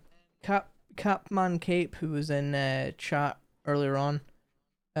 Capman Cape, who was in chat earlier on,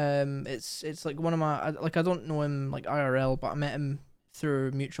 it's one of my I don't know him IRL, but I met him through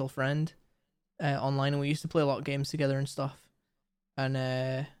a mutual friend online, and we used to play a lot of games together and stuff.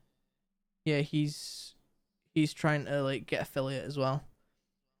 And yeah, he's trying to get affiliate as well.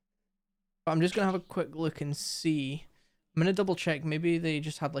 But I'm just gonna have a quick look and see. I'm gonna double check. Maybe they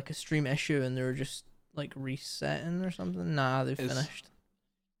just had a stream issue and they were just resetting or something. Nah, they've finished.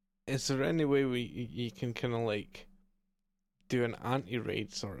 Is there any way you can kind of do an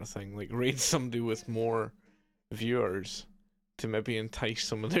anti-raid sort of thing, raid somebody with more viewers to maybe entice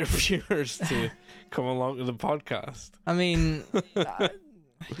some of their viewers to come along to the podcast? I mean,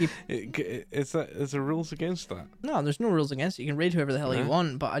 is there rules against that? No, there's no rules against it. You can raid whoever the hell you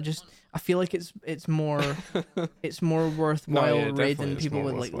want, but I feel like it's more worthwhile raiding people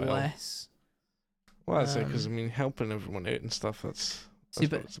with less. Well, that's it, because helping everyone out and stuff. That's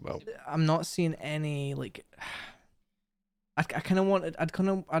what it's about. I'm not seeing any I'd want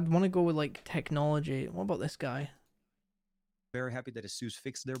to go with technology. What about this guy? Very happy that ASUS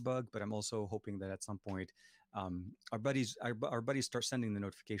fixed their bug, but I'm also hoping that at some point, our buddies start sending the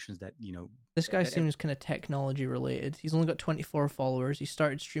notifications that this guy seems kind of technology related. He's only got 24 followers. He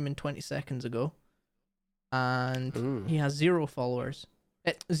started streaming 20 seconds ago, and he has 0 followers,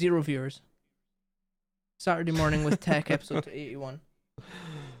 0 viewers. Saturday morning with tech, episode 81.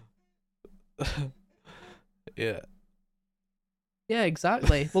 Yeah. Yeah,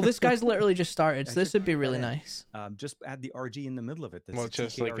 exactly. Well, this guy's literally just started, so this would be really nice. Just add the RG in the middle of it. Well,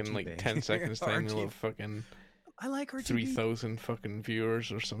 just in 10 seconds time, you'll have fucking I like RGB. 3,000 fucking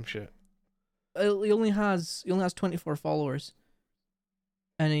viewers or some shit. he only has 24 followers,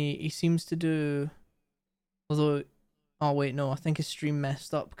 and he seems to do. Although, oh wait, no, I think his stream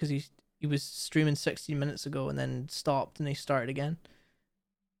messed up because he was streaming 16 minutes ago and then stopped and he started again.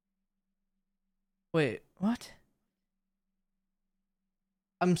 Wait, what?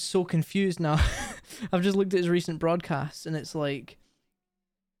 I'm so confused now. I've just looked at his recent broadcasts and it's like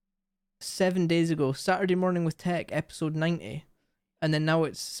 7 days ago, Saturday Morning with Tech, episode 90. And then now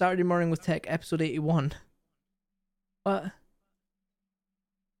it's Saturday Morning with Tech, episode 81. What?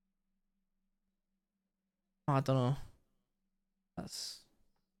 Oh, I don't know.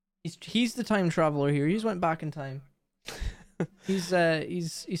 He's the time traveler here. He's went back in time. He's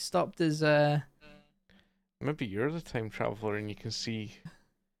stopped his Maybe you're the time traveler and you can see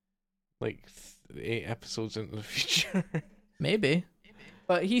like 8 episodes into the future. maybe.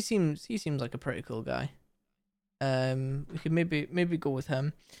 But he seems like a pretty cool guy. We could maybe go with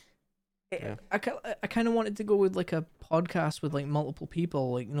him. Yeah. I kind of wanted to go with like a podcast with like multiple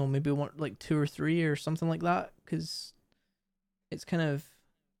people, like, you know, maybe one like 2 or 3 or something like that, because it's kind of.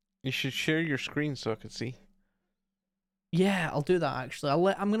 You should share your screen so I can see. Yeah, I'll do that actually.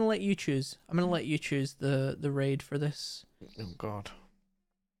 I'm gonna let you choose. I'm gonna let you choose the raid for this. Oh God.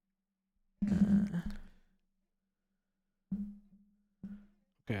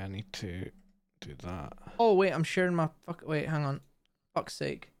 Okay, I need to do that. Oh wait, I'm sharing my wait, hang on. Fuck's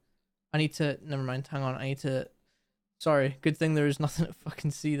sake. I need to never mind, hang on. I need to sorry, good thing there's nothing to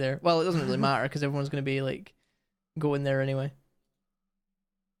fucking see there. Well, it doesn't really matter because everyone's gonna be like going there anyway.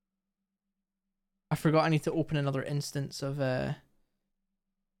 I forgot I need to open another instance of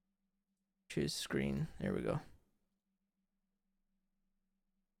choose screen. There we go.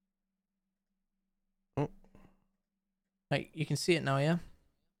 Oh. Right, you can see it now, yeah?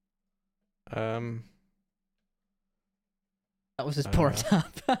 That was his poor tap.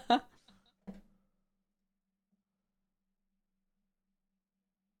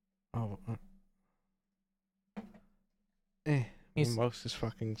 Oh. My mouse is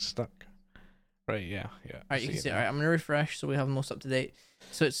fucking stuck. Right, yeah. Alright, you can see it. now. Alright, I'm gonna refresh so we have the most up to date.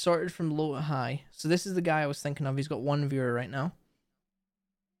 So it's sorted from low to high. So this is the guy I was thinking of. He's got 1 viewer right now.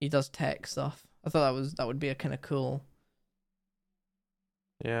 He does tech stuff. I thought that would be a kind of cool.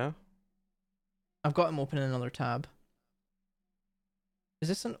 Yeah. I've got him open in another tab. Is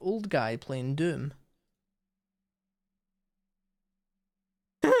this an old guy playing Doom?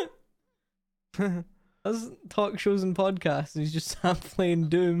 That's talk shows and podcasts, and he's just sat playing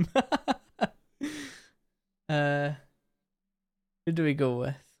Doom. Who do we go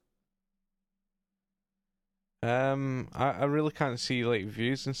with? I really can't see like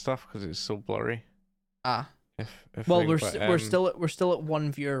views and stuff because it's so blurry. Ah, If well, thing, we're still at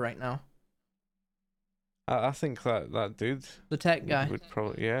 1 viewer right now. I think that dude The tech guy, would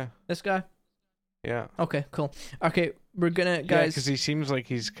probably this guy. yeah. Okay, cool. Okay, we're gonna Yeah, guys. because he seems like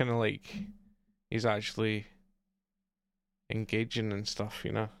he's kind of like he's actually engaging and stuff,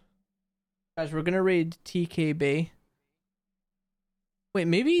 you know. Guys, we're gonna raid TKB. Wait,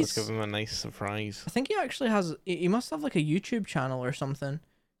 maybe Let's he's. give him a nice surprise. I think he actually has. He must have like a YouTube channel or something,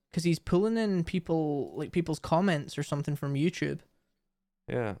 because he's pulling in people's comments or something from YouTube.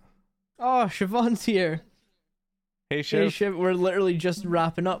 Yeah. Oh, Siobhan's here. Hey, Hey, Shiv. Shiv, we're literally just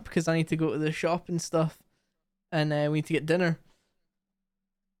wrapping up because I need to go to the shop and stuff, and we need to get dinner.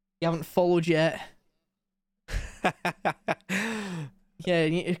 You haven't followed yet. Yeah,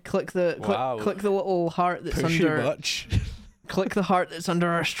 you need to click the Wow. click the little heart that's Pushy under. much. Click the heart that's under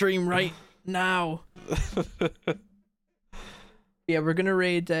our stream right now. Yeah, we're gonna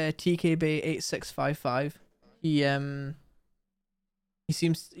raid TKB8655. He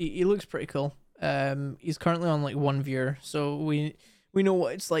looks pretty cool. He's currently on like 1 viewer, so we know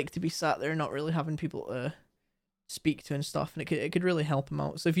what it's like to be sat there not really having people to speak to and stuff, and it could really help him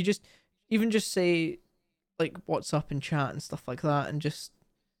out. So if you just say like what's up in chat and stuff like that, and just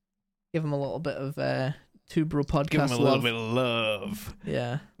give him a little bit of Two Bro Podcast Give him a love. little bit of love.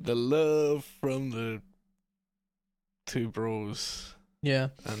 Yeah. The love from the two bros Yeah.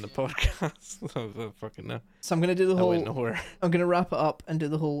 and the podcast. I fucking know. So I'm gonna do the I went whole. nowhere. I'm gonna wrap it up and do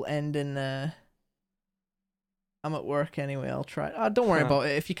the whole ending. I'm at work anyway. I'll try. Don't worry about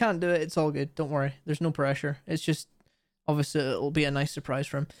it. If you can't do it, it's all good. Don't worry. There's no pressure. It's just obviously it'll be a nice surprise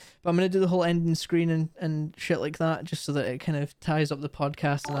for him. But I'm gonna do the whole ending screen and shit like that, just so that it kind of ties up the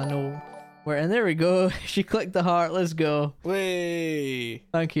podcast and I know where. And there we go. She clicked the heart. Let's go. Way.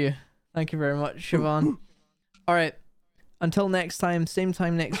 Thank you very much, Siobhan. All right. Until next time, same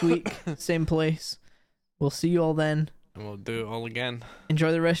time next week, same place. We'll see you all then. And we'll do it all again.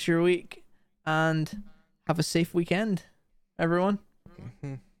 Enjoy the rest of your week and have a safe weekend, everyone.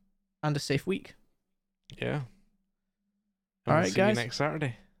 Hmm. and a safe week. Yeah. All right, see guys. you next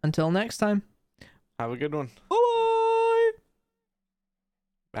Saturday. Until next time. Have a good one. Bye.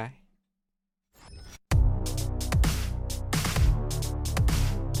 Bye.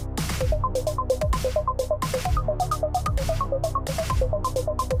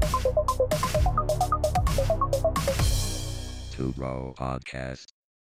 Two Bro Podcast.